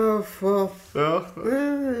 Oh, well.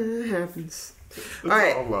 It happens. All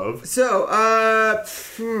right. All love. So,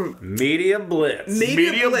 Media Blitz.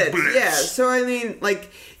 Media Blitz. Yeah, so I mean,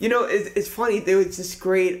 like, you know, it's funny. There was this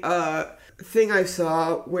great thing I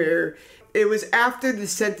saw where it was after the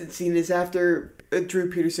sentencing, is after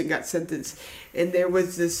Drew Peterson got sentenced, and there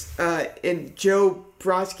was this, and Joe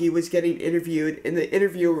Brodsky was getting interviewed, and the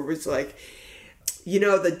interviewer was like, you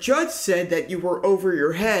know, the judge said that you were over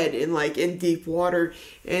your head and, like, in deep water,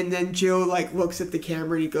 and then Joe, like, looks at the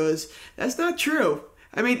camera and he goes, that's not true.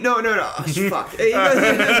 I mean, no, fuck. He goes, all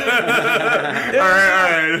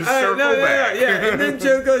right, circle back. Yeah, and then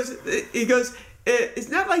Joe goes, it's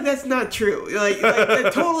not like that's not true. Like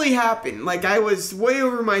that totally happened. Like, I was way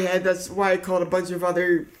over my head. That's why I called a bunch of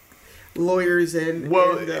other lawyers and...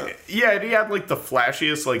 Well, yeah, and he had, like, the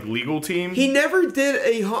flashiest, like, legal team. He never did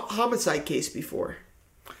a homicide case before.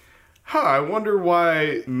 I wonder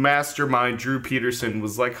why Mastermind Drew Peterson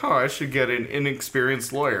was like, I should get an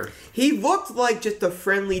inexperienced lawyer. He looked like just a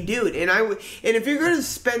friendly dude. And if you're going to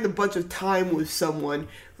spend a bunch of time with someone,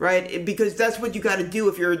 right, because that's what you got to do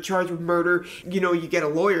if you're in charge of murder, you know, you get a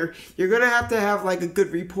lawyer, you're going to have, like, a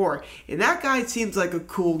good rapport. And that guy seems like a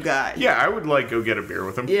cool guy. Yeah, I would, like, go get a beer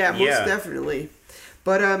with him. Yeah, most definitely.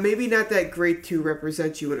 But maybe not that great to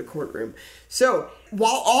represent you in a courtroom. So,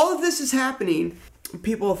 while all of this is happening,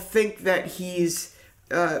 people think that he's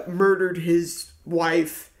murdered his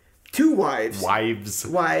wife, two wives. Wives.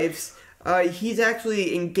 He's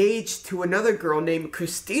actually engaged to another girl named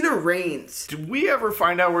Christina Rains. Did we ever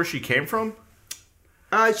find out where she came from?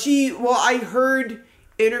 I heard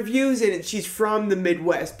interviews, and she's from the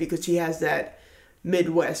Midwest because she has that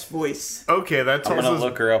Midwest voice. Okay, that's I'm going to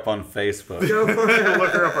look her up on Facebook. Go for it.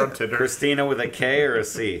 Look her up on Tinder. Christina with a K or a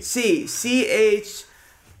C? C. Christina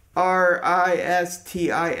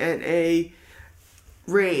Rains.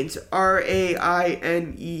 Raines.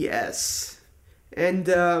 And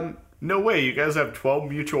no way, you guys have 12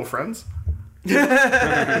 mutual friends? And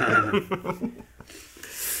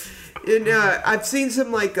I've seen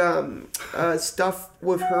some like stuff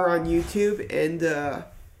with her on YouTube, and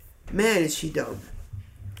man, is she dumb.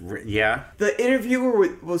 Yeah. The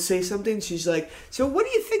interviewer will say something. She's like, so what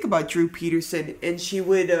do you think about Drew Peterson? And she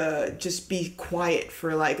would just be quiet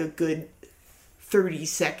for like a good 30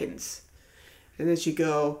 seconds. And then she'd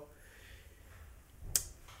go,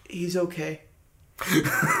 he's okay.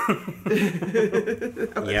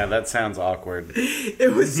 Yeah, that sounds awkward.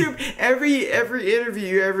 It was super, every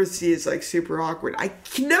interview you ever see is like super awkward. I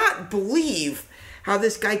cannot believe how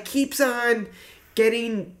this guy keeps on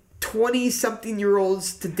getting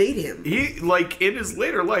 20-something-year-olds to date him. He, like, in his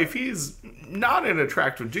later life, he's not an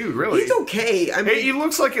attractive dude, really. He's okay. I mean, he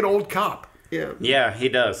looks like an old cop. Yeah. Yeah, he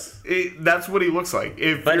does. That's what he looks like.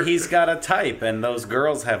 But he's got a type, and those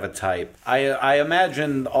girls have a type. I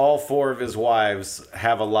imagine all four of his wives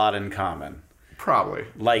have a lot in common. Probably.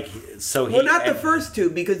 Like, so he... Well, not the first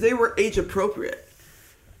two, because they were age appropriate.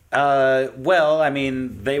 Well, I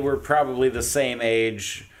mean, they were probably the same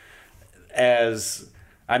age as...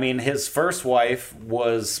 I mean, his first wife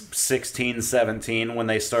was 16, 17 when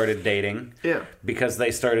they started dating. Yeah. Because they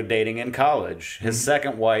started dating in college. His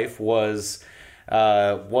second wife was,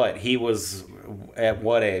 what? He was at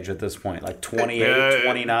what age at this point? Like 28,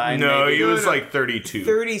 29? No, maybe? he was like 32.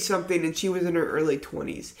 30-something, and she was in her early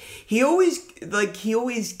 20s. He always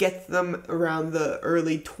gets them around the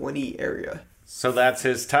early 20 area. So that's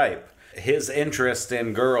his type. his interest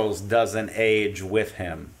in girls doesn't age with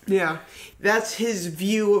him. Yeah. That's his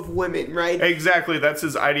view of women, right? Exactly. That's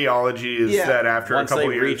his ideology, is that after Once a couple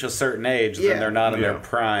they years... reach a certain age, then they're not in their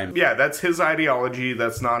prime. Yeah, that's his ideology.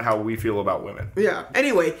 That's not how we feel about women. Yeah.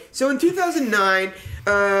 Anyway, so in 2009,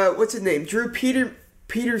 what's his name? Drew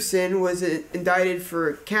Peterson was indicted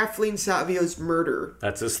for Kathleen Savio's murder.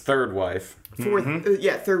 That's his third wife.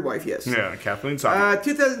 Third wife, yes. Yeah, Kathleen Savio.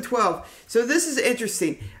 2012. So this is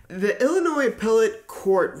interesting. The Illinois Appellate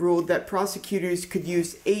Court ruled that prosecutors could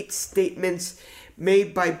use 8 statements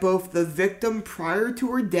made by both the victim prior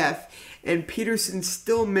to her death and Peterson's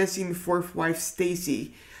still missing fourth wife,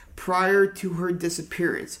 Stacy, prior to her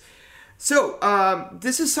disappearance. So,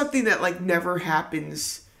 this is something that, like, never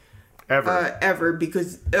happens ever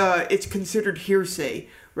because it's considered hearsay,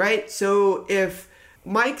 right? So, if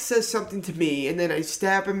Mike says something to me and then I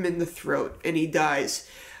stab him in the throat and he dies...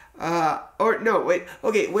 wait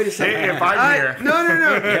a second. Hey, if I'm here.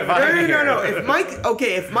 No.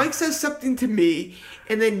 If Mike says something to me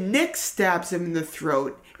and then Nick stabs him in the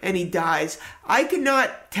throat and he dies, I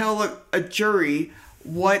cannot tell a jury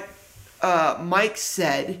what Mike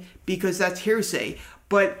said because that's hearsay.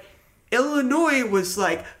 But Illinois was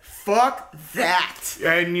like, fuck that.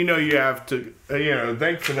 And you have to,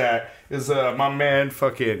 thank for that is my man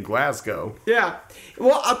fucking Glasgow. Yeah.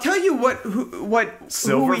 Well, I'll tell you who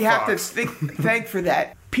we have to thank for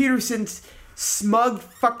that. Peterson's smug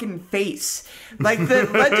fucking face. Like, the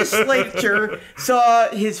legislature saw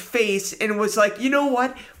his face and was like, you know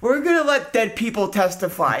what? We're going to let dead people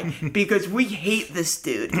testify because we hate this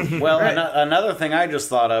dude. Well, right? Another thing I just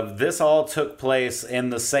thought of, this all took place in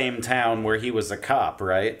the same town where he was a cop,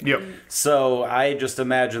 right? Yep. So I just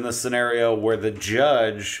imagine the scenario where the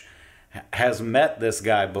judge has met this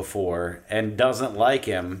guy before and doesn't like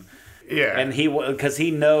him. Yeah. And because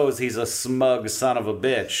he knows he's a smug son of a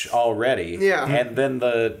bitch already. Yeah. And then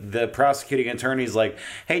the prosecuting attorney's like,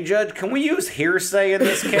 hey, judge, can we use hearsay in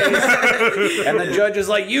this case? And the judge is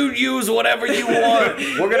like, you use whatever you want.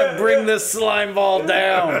 We're going to bring this slime ball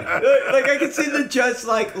down. Like, I can see the judge,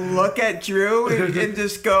 like, look at Drew and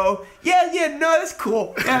just go, no, that's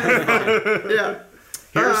cool. Yeah, that's fine. Yeah.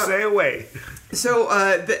 Hearsay away. So,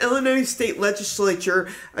 the Illinois state legislature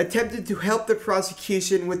attempted to help the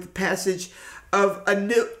prosecution with the passage of a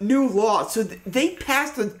new law. So, they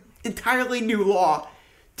passed an entirely new law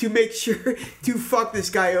to make sure to fuck this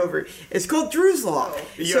guy over. It's called Drew's Law.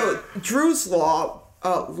 Yeah. So, Drew's Law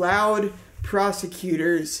allowed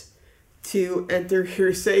prosecutors to enter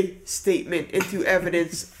hearsay statement into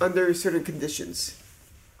evidence under certain conditions.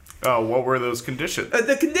 Oh, what were those conditions?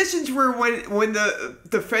 The conditions were when the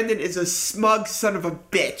defendant is a smug son of a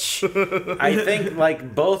bitch. I think,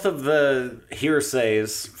 like, both of the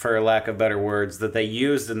hearsays, for lack of better words, that they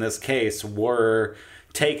used in this case were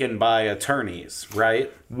taken by attorneys,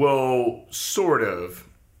 right? Well, sort of.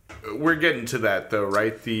 We're getting to that, though,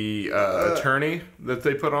 right? The attorney that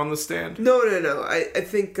they put on the stand? No. I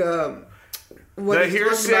think... The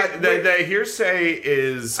hearsay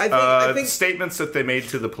is I think statements that they made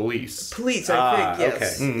to the police. I think,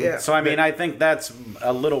 yes. Okay. Yeah. So, I mean, I think that's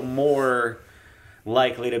a little more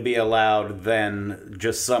likely to be allowed than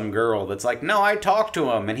just some girl that's like, no, I talked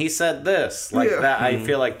to him and he said this. Like that, I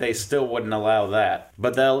feel like they still wouldn't allow that.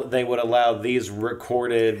 But they would allow these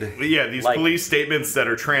recorded... Yeah, these police statements that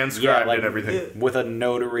are transcribed and everything. With a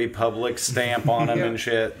notary public stamp on them and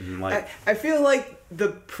shit. And I feel like the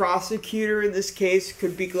prosecutor in this case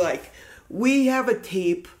could be like, we have a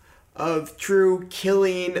tape of Drew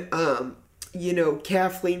killing,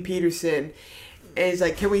 Kathleen Peterson. And he's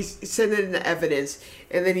like, can we send it into evidence?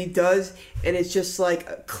 And then he does, and it's just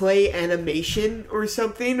like clay animation or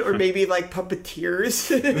something, or maybe like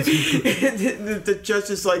puppeteers. And the judge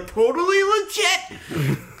is like, totally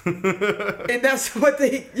legit. And that's what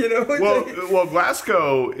they, Well,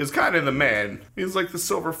 Glasgow is kind of the man. He's like the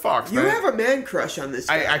silver fox. You have a man crush on this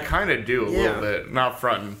guy. I kind of do a little bit. Not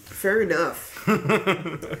fronting. Fair enough.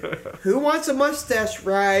 Who wants a mustache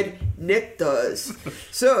ride? Nick does.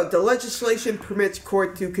 So, the legislation permits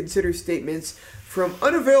court to consider statements from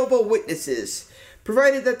unavailable witnesses,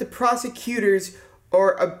 provided that the prosecutors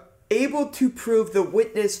are able to prove the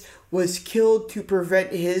witness was killed to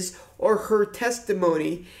prevent his or her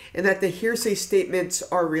testimony, and that the hearsay statements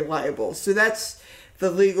are reliable. So that's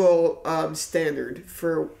the legal standard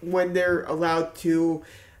for when they're allowed to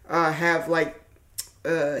have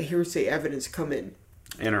hearsay evidence come in.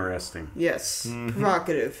 Interesting. Yes. Mm-hmm.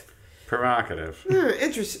 Provocative.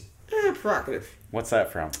 Interesting. Provocative. What's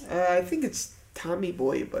that from? I think it's Tommy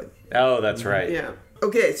Boy, but... Oh, that's right. Yeah.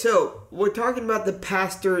 Okay, so we're talking about the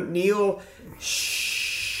pastor Neil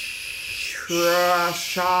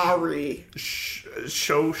Shashari.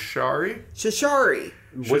 Shoshari? Shashari.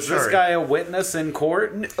 Was this guy a witness in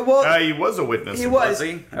court? Well, He was a witness. he was.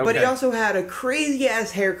 he? But he Okay. also had a crazy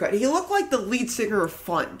ass haircut. He looked like the lead singer of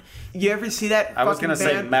Fun. You ever see that? I was going gonna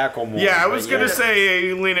to say Macklemore. Yeah, I was but going to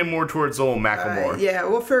say leaning more towards old Macklemore. Yeah,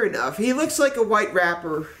 well, fair enough. He looks like a white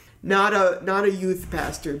rapper, not a youth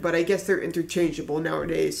pastor, but I guess they're interchangeable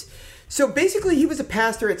nowadays. So basically, he was a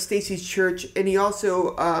pastor at Stacy's church, and he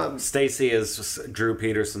also Stacy is Drew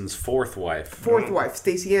Peterson's fourth wife. fourth wife,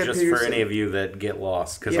 Stacy Ann Just Peterson. for any of you that get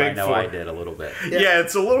lost, because Yeah. I know Big I four. did a little bit. Yeah,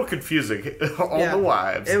 it's a little confusing. All Yeah. the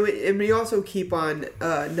wives. And we also keep on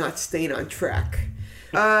not staying on track.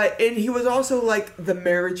 And he was also like the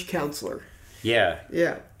marriage counselor. Yeah.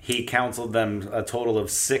 Yeah. He counseled them a total of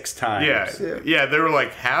 6 times. Yeah, they were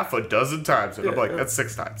like half a dozen times. And I'm like, that's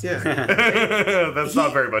 6 times. Yeah. That's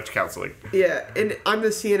not very much counseling. Yeah, and on the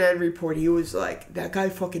CNN report, he was like, that guy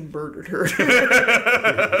fucking murdered her.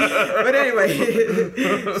 But anyway,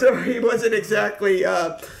 so he wasn't exactly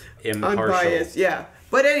Impartial. unbiased. Yeah.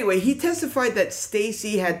 But anyway, he testified that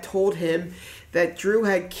Stacy had told him that Drew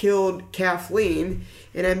had killed Kathleen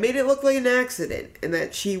and had made it look like an accident, and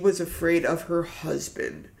that she was afraid of her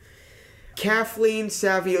husband. Kathleen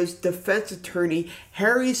Savio's defense attorney,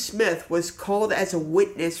 Harry Smith, was called as a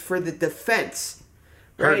witness for the defense.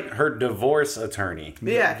 Right? Her divorce attorney.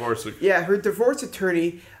 Yeah. Divorce. Yeah, her divorce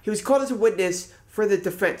attorney. He was called as a witness for the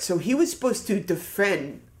defense. So he was supposed to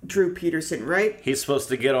defend Drew Peterson, right? He's supposed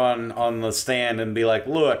to get on the stand and be like,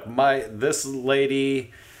 "Look, this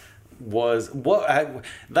lady was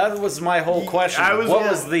that was my whole question. What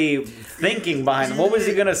was the thinking behind it? What was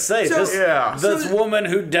he gonna say? So- This woman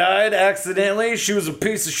who died accidentally, she was a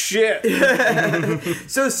piece of shit."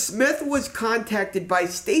 So Smith was contacted by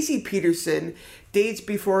Stacy Peterson days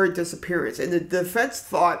before her disappearance, and the defense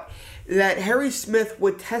thought that Harry Smith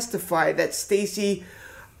would testify that Stacy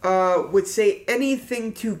would say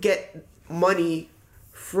anything to get money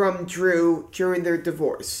from Drew during their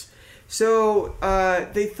divorce. So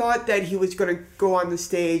they thought that he was going to go on the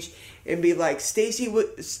stage and be like, Stacy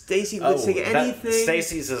would say anything.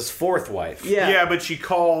 Stacy's his fourth wife. Yeah, but she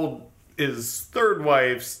called his third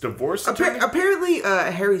wife's divorce attorney. Apparently,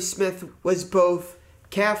 Harry Smith was both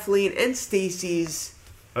Kathleen and Stacy's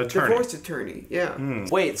divorce attorney. Yeah.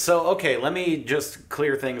 Wait, so okay, let me just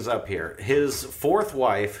clear things up here. His fourth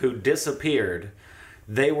wife, who disappeared,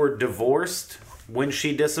 they were divorced when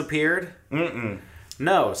she disappeared?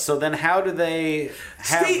 No, so then how do they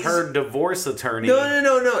have her divorce attorney?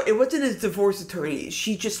 No. It wasn't his divorce attorney.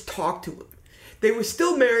 She just talked to him. They were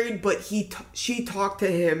still married, but she talked to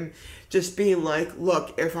him, just being like,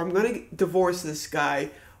 "Look, if I'm gonna divorce this guy,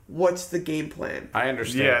 what's the game plan?" I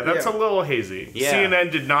understand. Yeah, that's a little hazy. Yeah.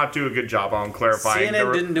 CNN did not do a good job on clarifying.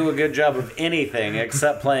 CNN didn't do a good job of anything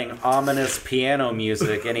except playing ominous piano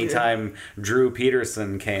music anytime Drew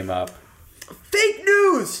Peterson came up. Fake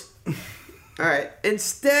news! Alright,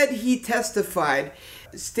 instead he testified.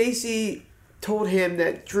 Stacy told him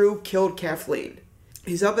that Drew killed Kathleen.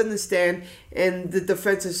 He's up in the stand, and the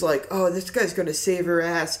defense is like, "Oh, this guy's gonna save her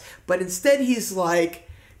ass." But instead he's like,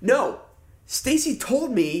 "No, Stacy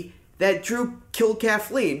told me that Drew killed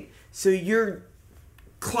Kathleen, so your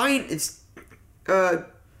client is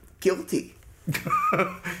guilty."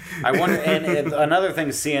 I wonder, and another thing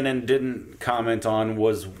CNN didn't comment on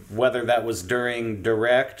was whether that was during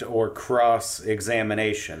direct or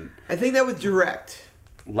cross-examination. I think that was direct.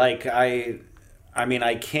 Like, I mean,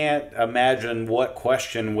 I can't imagine what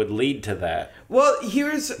question would lead to that. Well,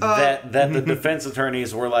 here's That the defense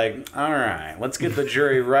attorneys were like, all right, let's get the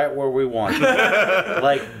jury right where we want them.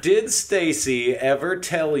 Like, did Stacy ever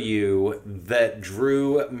tell you that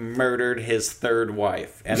Drew murdered his third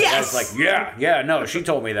wife? And Yes! the guy's like, yeah, no, she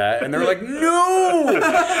told me that. And they're like, no!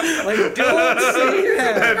 Like, don't say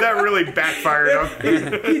that. That really backfired on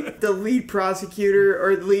the lead prosecutor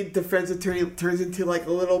or the lead defense attorney turns into like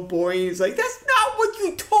a little boy, and he's like, "That's not what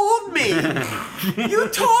you told me. You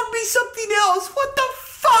told me something else. What the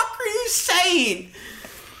fuck are you saying?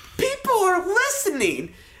 People are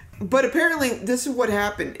listening." But apparently this is what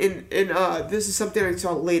happened, and this is something I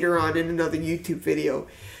saw later on in another YouTube video.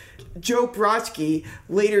 Joe Brodsky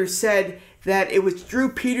later said that it was Drew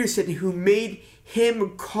Peterson who made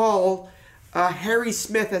him call Harry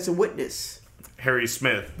Smith as a witness. Harry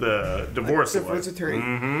Smith, the divorce attorney.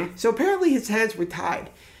 Mm-hmm. So apparently his hands were tied.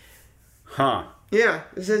 Huh. Yeah,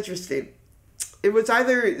 it's interesting. It was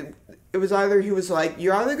either he was like,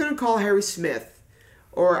 "You're either going to call Harry Smith,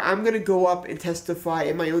 or I'm going to go up and testify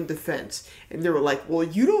in my own defense." And they were like, "Well,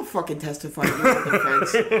 you don't fucking testify in your own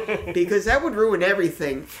defense because that would ruin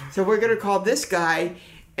everything. So we're going to call this guy,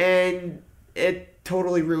 and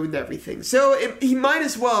totally ruined everything. So he might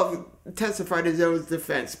as well have testified in his own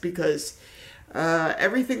defense because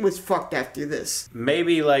everything was fucked after this.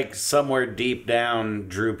 Maybe, like, somewhere deep down,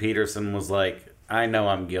 Drew Peterson was like, I know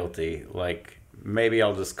I'm guilty. Like, maybe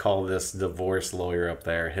I'll just call this divorce lawyer up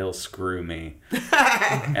there. He'll screw me.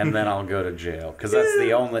 And then I'll go to jail. Because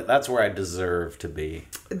that's where I deserve to be.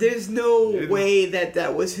 There's no way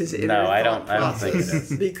that was his inner I thought don't think it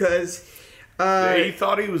process. is. Because he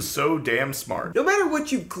thought he was so damn smart. no matter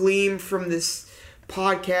what you glean from this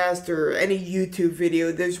podcast or any YouTube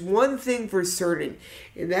video, there's one thing for certain,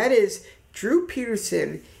 and that is Drew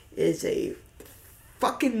Peterson is a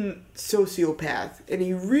fucking sociopath, and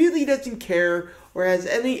he really doesn't care or has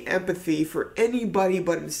any empathy for anybody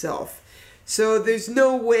but himself. So there's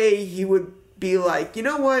no way he would be like, you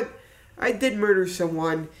know what, I did murder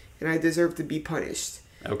someone and I deserve to be punished.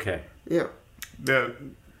 Okay. Yeah.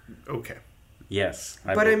 Okay. Yes.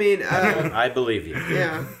 I mean... I believe you.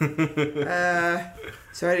 Yeah.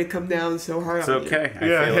 Sorry to come down so hard It's on okay.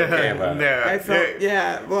 you. I feel okay about it. Yeah. I felt...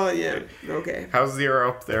 Yeah, well, yeah. Okay. How's the air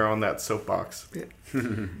up there on that soapbox?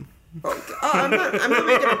 I'm not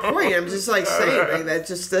making a point. I'm just like saying like that's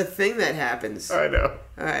just a thing that happens. I know.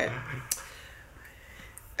 Alright.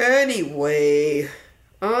 Anyway,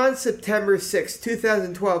 on September 6,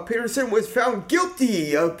 2012, Peterson was found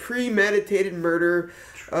guilty of premeditated murder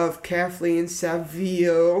of Kathleen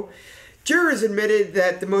Savio. Jurors admitted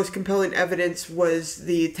that the most compelling evidence was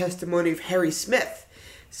the testimony of Harry Smith.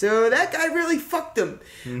 So that guy really fucked him.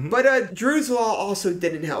 Mm-hmm. But Drew's law also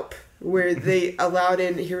didn't help, where they allowed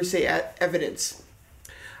in hearsay evidence.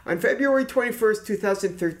 On February 21st,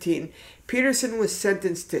 2013, Peterson was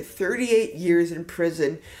sentenced to 38 years in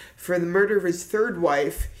prison for the murder of his third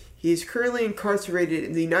wife. He is currently incarcerated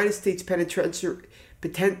in the United States Penitentiary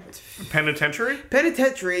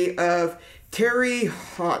of Terre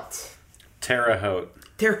Haute. Terre Haute.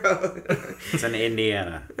 Terre Haute. It's in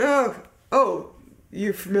Indiana. Oh,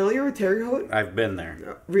 you're familiar with Terre Haute? I've been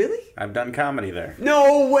there. Really? I've done comedy there.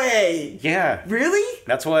 No way! Yeah. Really?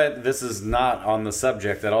 That's what, this is not on the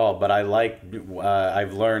subject at all, but I've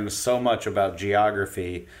learned so much about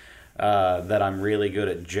geography that I'm really good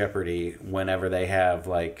at Jeopardy whenever they have,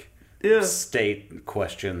 like, state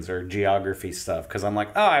questions or geography stuff. Because I'm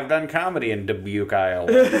like, oh, I've done comedy in Dubuque, Iowa.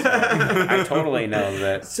 So I totally know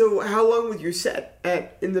that. So how long was your set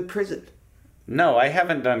in the prison? No, I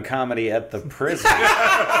haven't done comedy at the prison.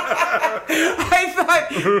 I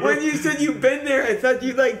thought when you said you've been there, I thought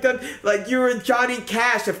you you were Johnny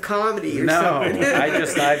Cash of comedy or something. No,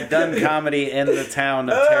 I've done comedy in the town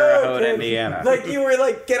of Terre Haute, Indiana. Like you were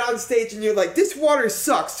like get on stage and you're like, this water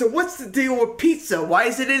sucks. So what's the deal with pizza? Why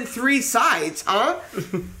is it in 3 sides, huh?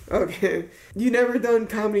 Okay, you never done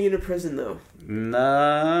comedy in a prison though.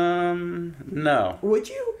 No. Would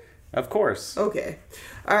you? Of course. Okay.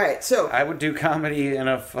 Alright, so... I would do comedy in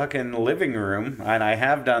a fucking living room, and I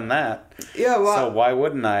have done that. Yeah, well... So why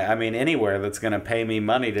wouldn't I? I mean, anywhere that's going to pay me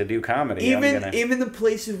money to do comedy, even the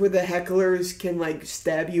places where the hecklers can, like,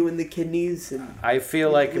 stab you in the kidneys and... I feel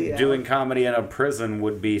like doing comedy in a prison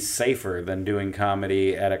would be safer than doing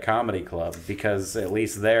comedy at a comedy club, because at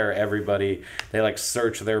least there, everybody, they, like,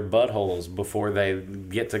 search their buttholes before they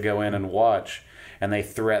get to go in and watch. And they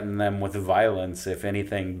threaten them with violence if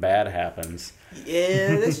anything bad happens.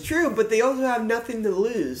 Yeah, that's true, but they also have nothing to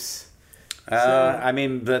lose. I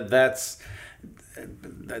mean, that's...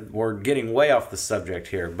 We're getting way off the subject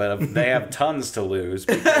here, but they have tons to lose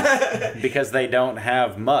because they don't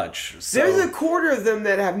have much. So. There's a quarter of them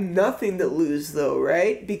that have nothing to lose, though,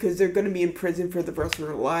 right? Because they're going to be in prison for the rest of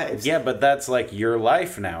their lives. Yeah, but that's like your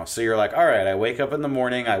life now. So you're like, all right, I wake up in the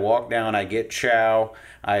morning, I walk down, I get chow,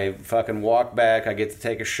 I fucking walk back, I get to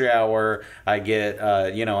take a shower, I get,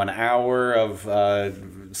 an hour of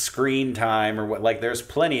screen time or what. Like, there's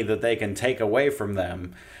plenty that they can take away from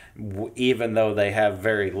them, even though they have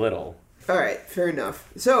very little. All right, fair enough.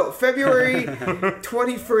 So, February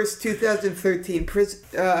 21st, 2013,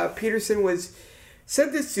 Peterson was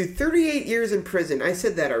sentenced to 38 years in prison. I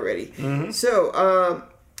said that already. Mm-hmm. So,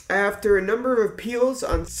 after a number of appeals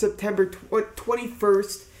on September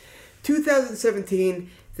 21st, 2017,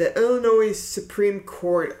 the Illinois Supreme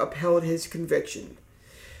Court upheld his conviction.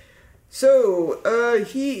 So,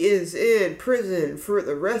 he is in prison for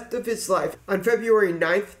the rest of his life. On February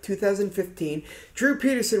 9th, 2015, Drew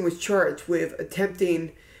Peterson was charged with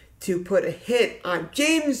attempting to put a hit on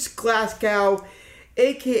James Glasgow,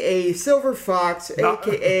 a.k.a. Silver Fox,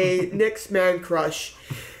 a.k.a. Nick's Man Crush,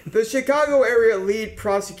 the Chicago area lead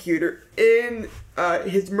prosecutor in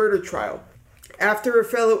his murder trial. After a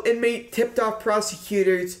fellow inmate tipped off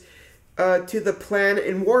prosecutors to the plan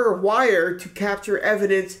and wore a wire to capture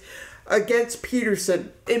evidence against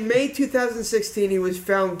Peterson. In May 2016, he was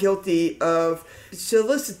found guilty of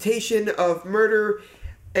solicitation of murder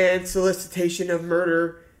and solicitation of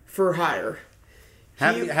murder for hire.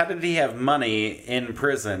 How did he have money in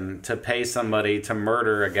prison to pay somebody to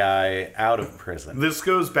murder a guy out of prison? This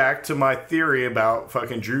goes back to my theory about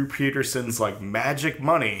fucking Drew Peterson's, like, magic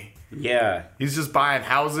money. Yeah. He's just buying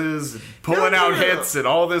houses, pulling out hits and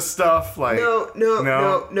all this stuff. Like,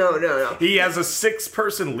 No. He has a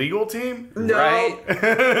 6-person legal team? No.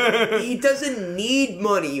 Right? He doesn't need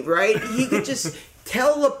money, right? He could just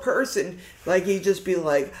tell a person, like, he'd just be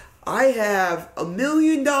like, I have $1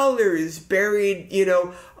 million buried,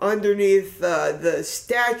 underneath the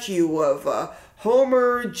statue of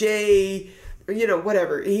Homer J,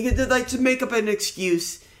 whatever. He could, like, just make up an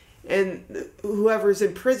excuse, and whoever's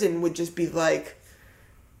in prison would just be like,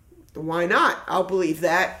 why not? I'll believe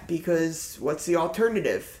that, because what's the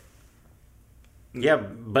alternative? Yeah,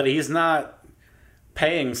 but he's not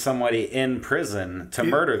paying somebody in prison to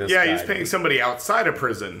murder this guy. Yeah, he's paying somebody outside of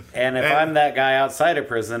prison. And if I'm that guy outside of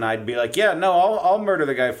prison, I'd be like, yeah, no, I'll murder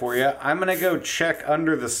the guy for you. I'm going to go check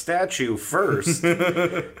under the statue first,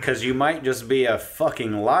 because you might just be a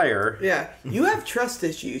fucking liar. Yeah, you have trust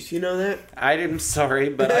issues, you know that? I'm sorry,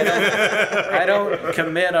 but I don't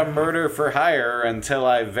commit a murder for hire until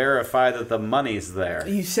I verify that the money's there.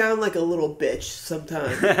 You sound like a little bitch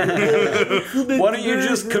sometimes. Why don't you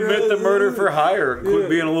just commit the murder for hire and quit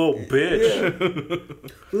being a little bitch?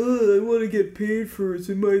 I want to get paid first.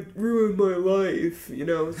 It might ruin my life,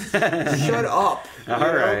 Shut up.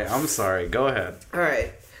 All right, I'm sorry. Go ahead. All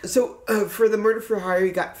right. So, for the murder for hire,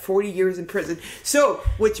 he got 40 years in prison. So,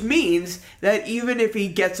 which means that even if he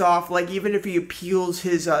gets off, like, even if he appeals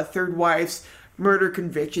his third wife's murder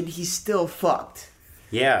conviction, he's still fucked.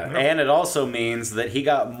 Yeah, and it also means that he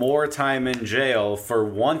got more time in jail for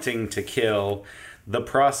wanting to kill the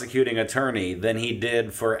prosecuting attorney than he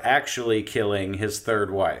did for actually killing his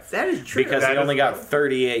third wife. That is true. Because he only got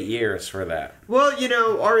 38 years for that. Well,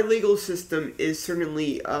 our legal system is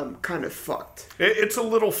certainly kind of fucked. It's a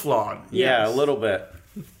little flawed. Yeah, a little bit.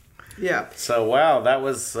 Yeah. So wow, that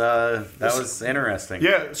was interesting.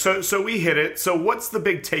 Yeah, so we hit it. So what's the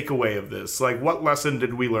big takeaway of this? Like, what lesson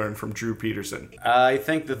did we learn from Drew Peterson? I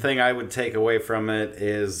think the thing I would take away from it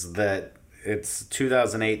is that it's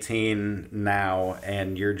 2018 now,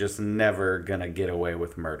 and you're just never gonna get away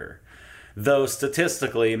with murder. Though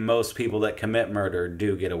statistically, most people that commit murder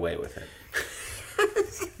do get away with it.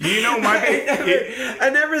 I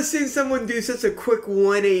never seen someone do such a quick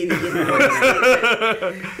 180.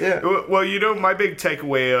 Yeah. Well, my big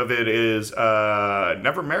takeaway of it is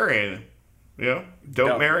never marry anyone.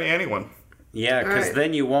 Don't marry anyone. Yeah, because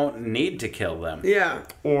then you won't need to kill them. Yeah.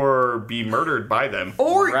 Or be murdered by them.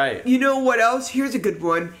 Or, you know what else? Here's a good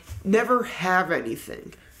one. Never have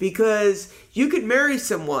anything. Because you could marry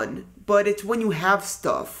someone, but it's when you have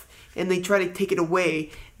stuff and they try to take it away,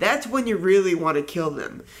 that's when you really want to kill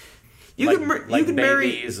them. You can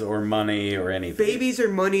babies marry or money or anything. Babies or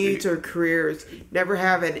money or careers. Never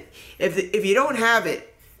have it. If you don't have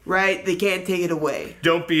it, right, they can't take it away.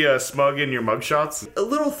 Don't be smug in your mugshots. A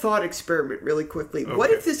little thought experiment really quickly. Okay. What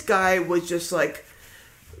if this guy was just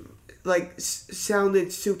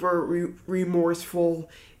sounded super remorseful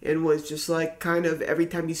and was just like kind of every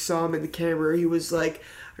time you saw him in the camera, he was like,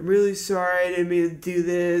 I'm really sorry, I didn't mean to do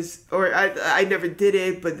this. Or I never did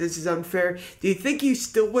it, but this is unfair. Do you think you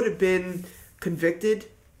still would have been convicted?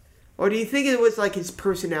 Or do you think it was like his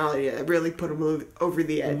personality that really put him over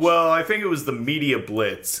the edge? Well, I think it was the media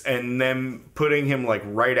blitz and them putting him like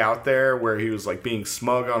right out there where he was like being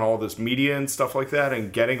smug on all this media and stuff like that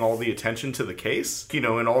and getting all the attention to the case. In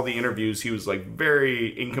all the interviews, he was like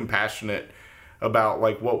very incompassionate about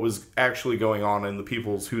like what was actually going on in the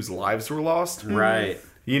people's whose lives were lost. Right.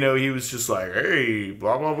 He was just like, hey,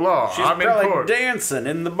 blah, blah, blah. She's I'm in probably court. dancing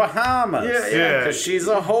in the Bahamas. Yeah. Because she's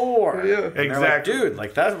a whore. Yeah. Exactly. Like, dude,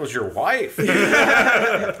 like, that was your wife.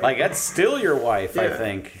 Like, that's still your wife, I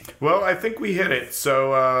think. Well, I think we hit it.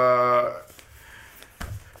 So,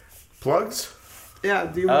 plugs? Yeah,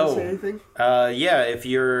 do you want to say anything? Yeah, if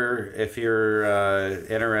you're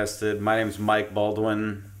interested, my name's Mike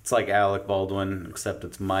Baldwin. It's like Alec Baldwin, except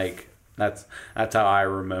it's Mike. That's how I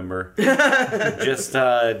remember. Just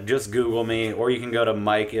Google me, or you can go to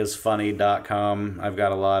mikeisfunny.com. I've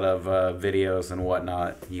got a lot of videos and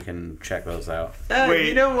whatnot. You can check those out. Wait.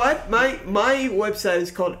 You know what? My website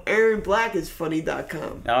is called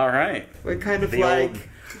AaronBlackIsFunny.com. All right. We're kind of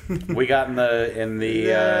we got in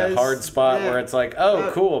the hard spot where it's like,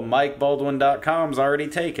 oh, cool, MikeBaldwin.com's already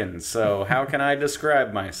taken. So how can I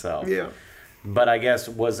describe myself? Yeah. But I guess,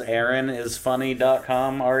 was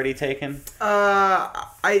AaronIsFunny.com already taken?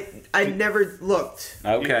 I never looked.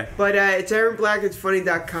 Okay. But it's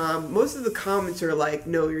AaronBlackIsFunny.com. Most of the comments are like,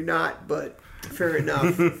 no, you're not, but fair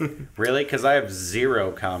enough. Really? Because I have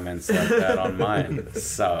 0 comments like that on mine.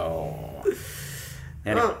 So...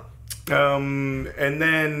 Anyway. And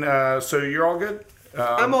then, so you're all good?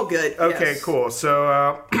 I'm all good. Okay, yes. cool.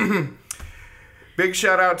 So, big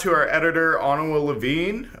shout out to our editor, Anawa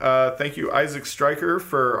Levine. Thank you, Isaac Stryker,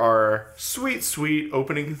 for our sweet, sweet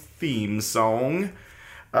opening theme song.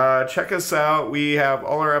 Check us out. We have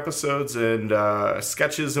all our episodes and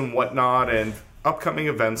sketches and whatnot and upcoming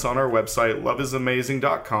events on our website,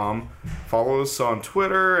 loveisamazing.com. Follow us on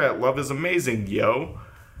Twitter at loveisamazingyo.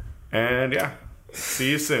 And yeah,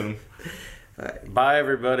 see you soon. Bye,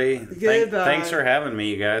 everybody. Goodbye. Thanks for having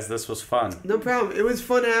me, you guys. This was fun. No problem. It was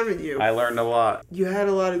fun having you. I learned a lot. You had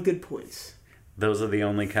a lot of good points. Those are the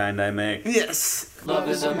only kind I make. Yes. Love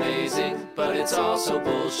is amazing, but it's also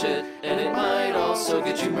bullshit, and it might also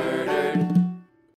get you murdered.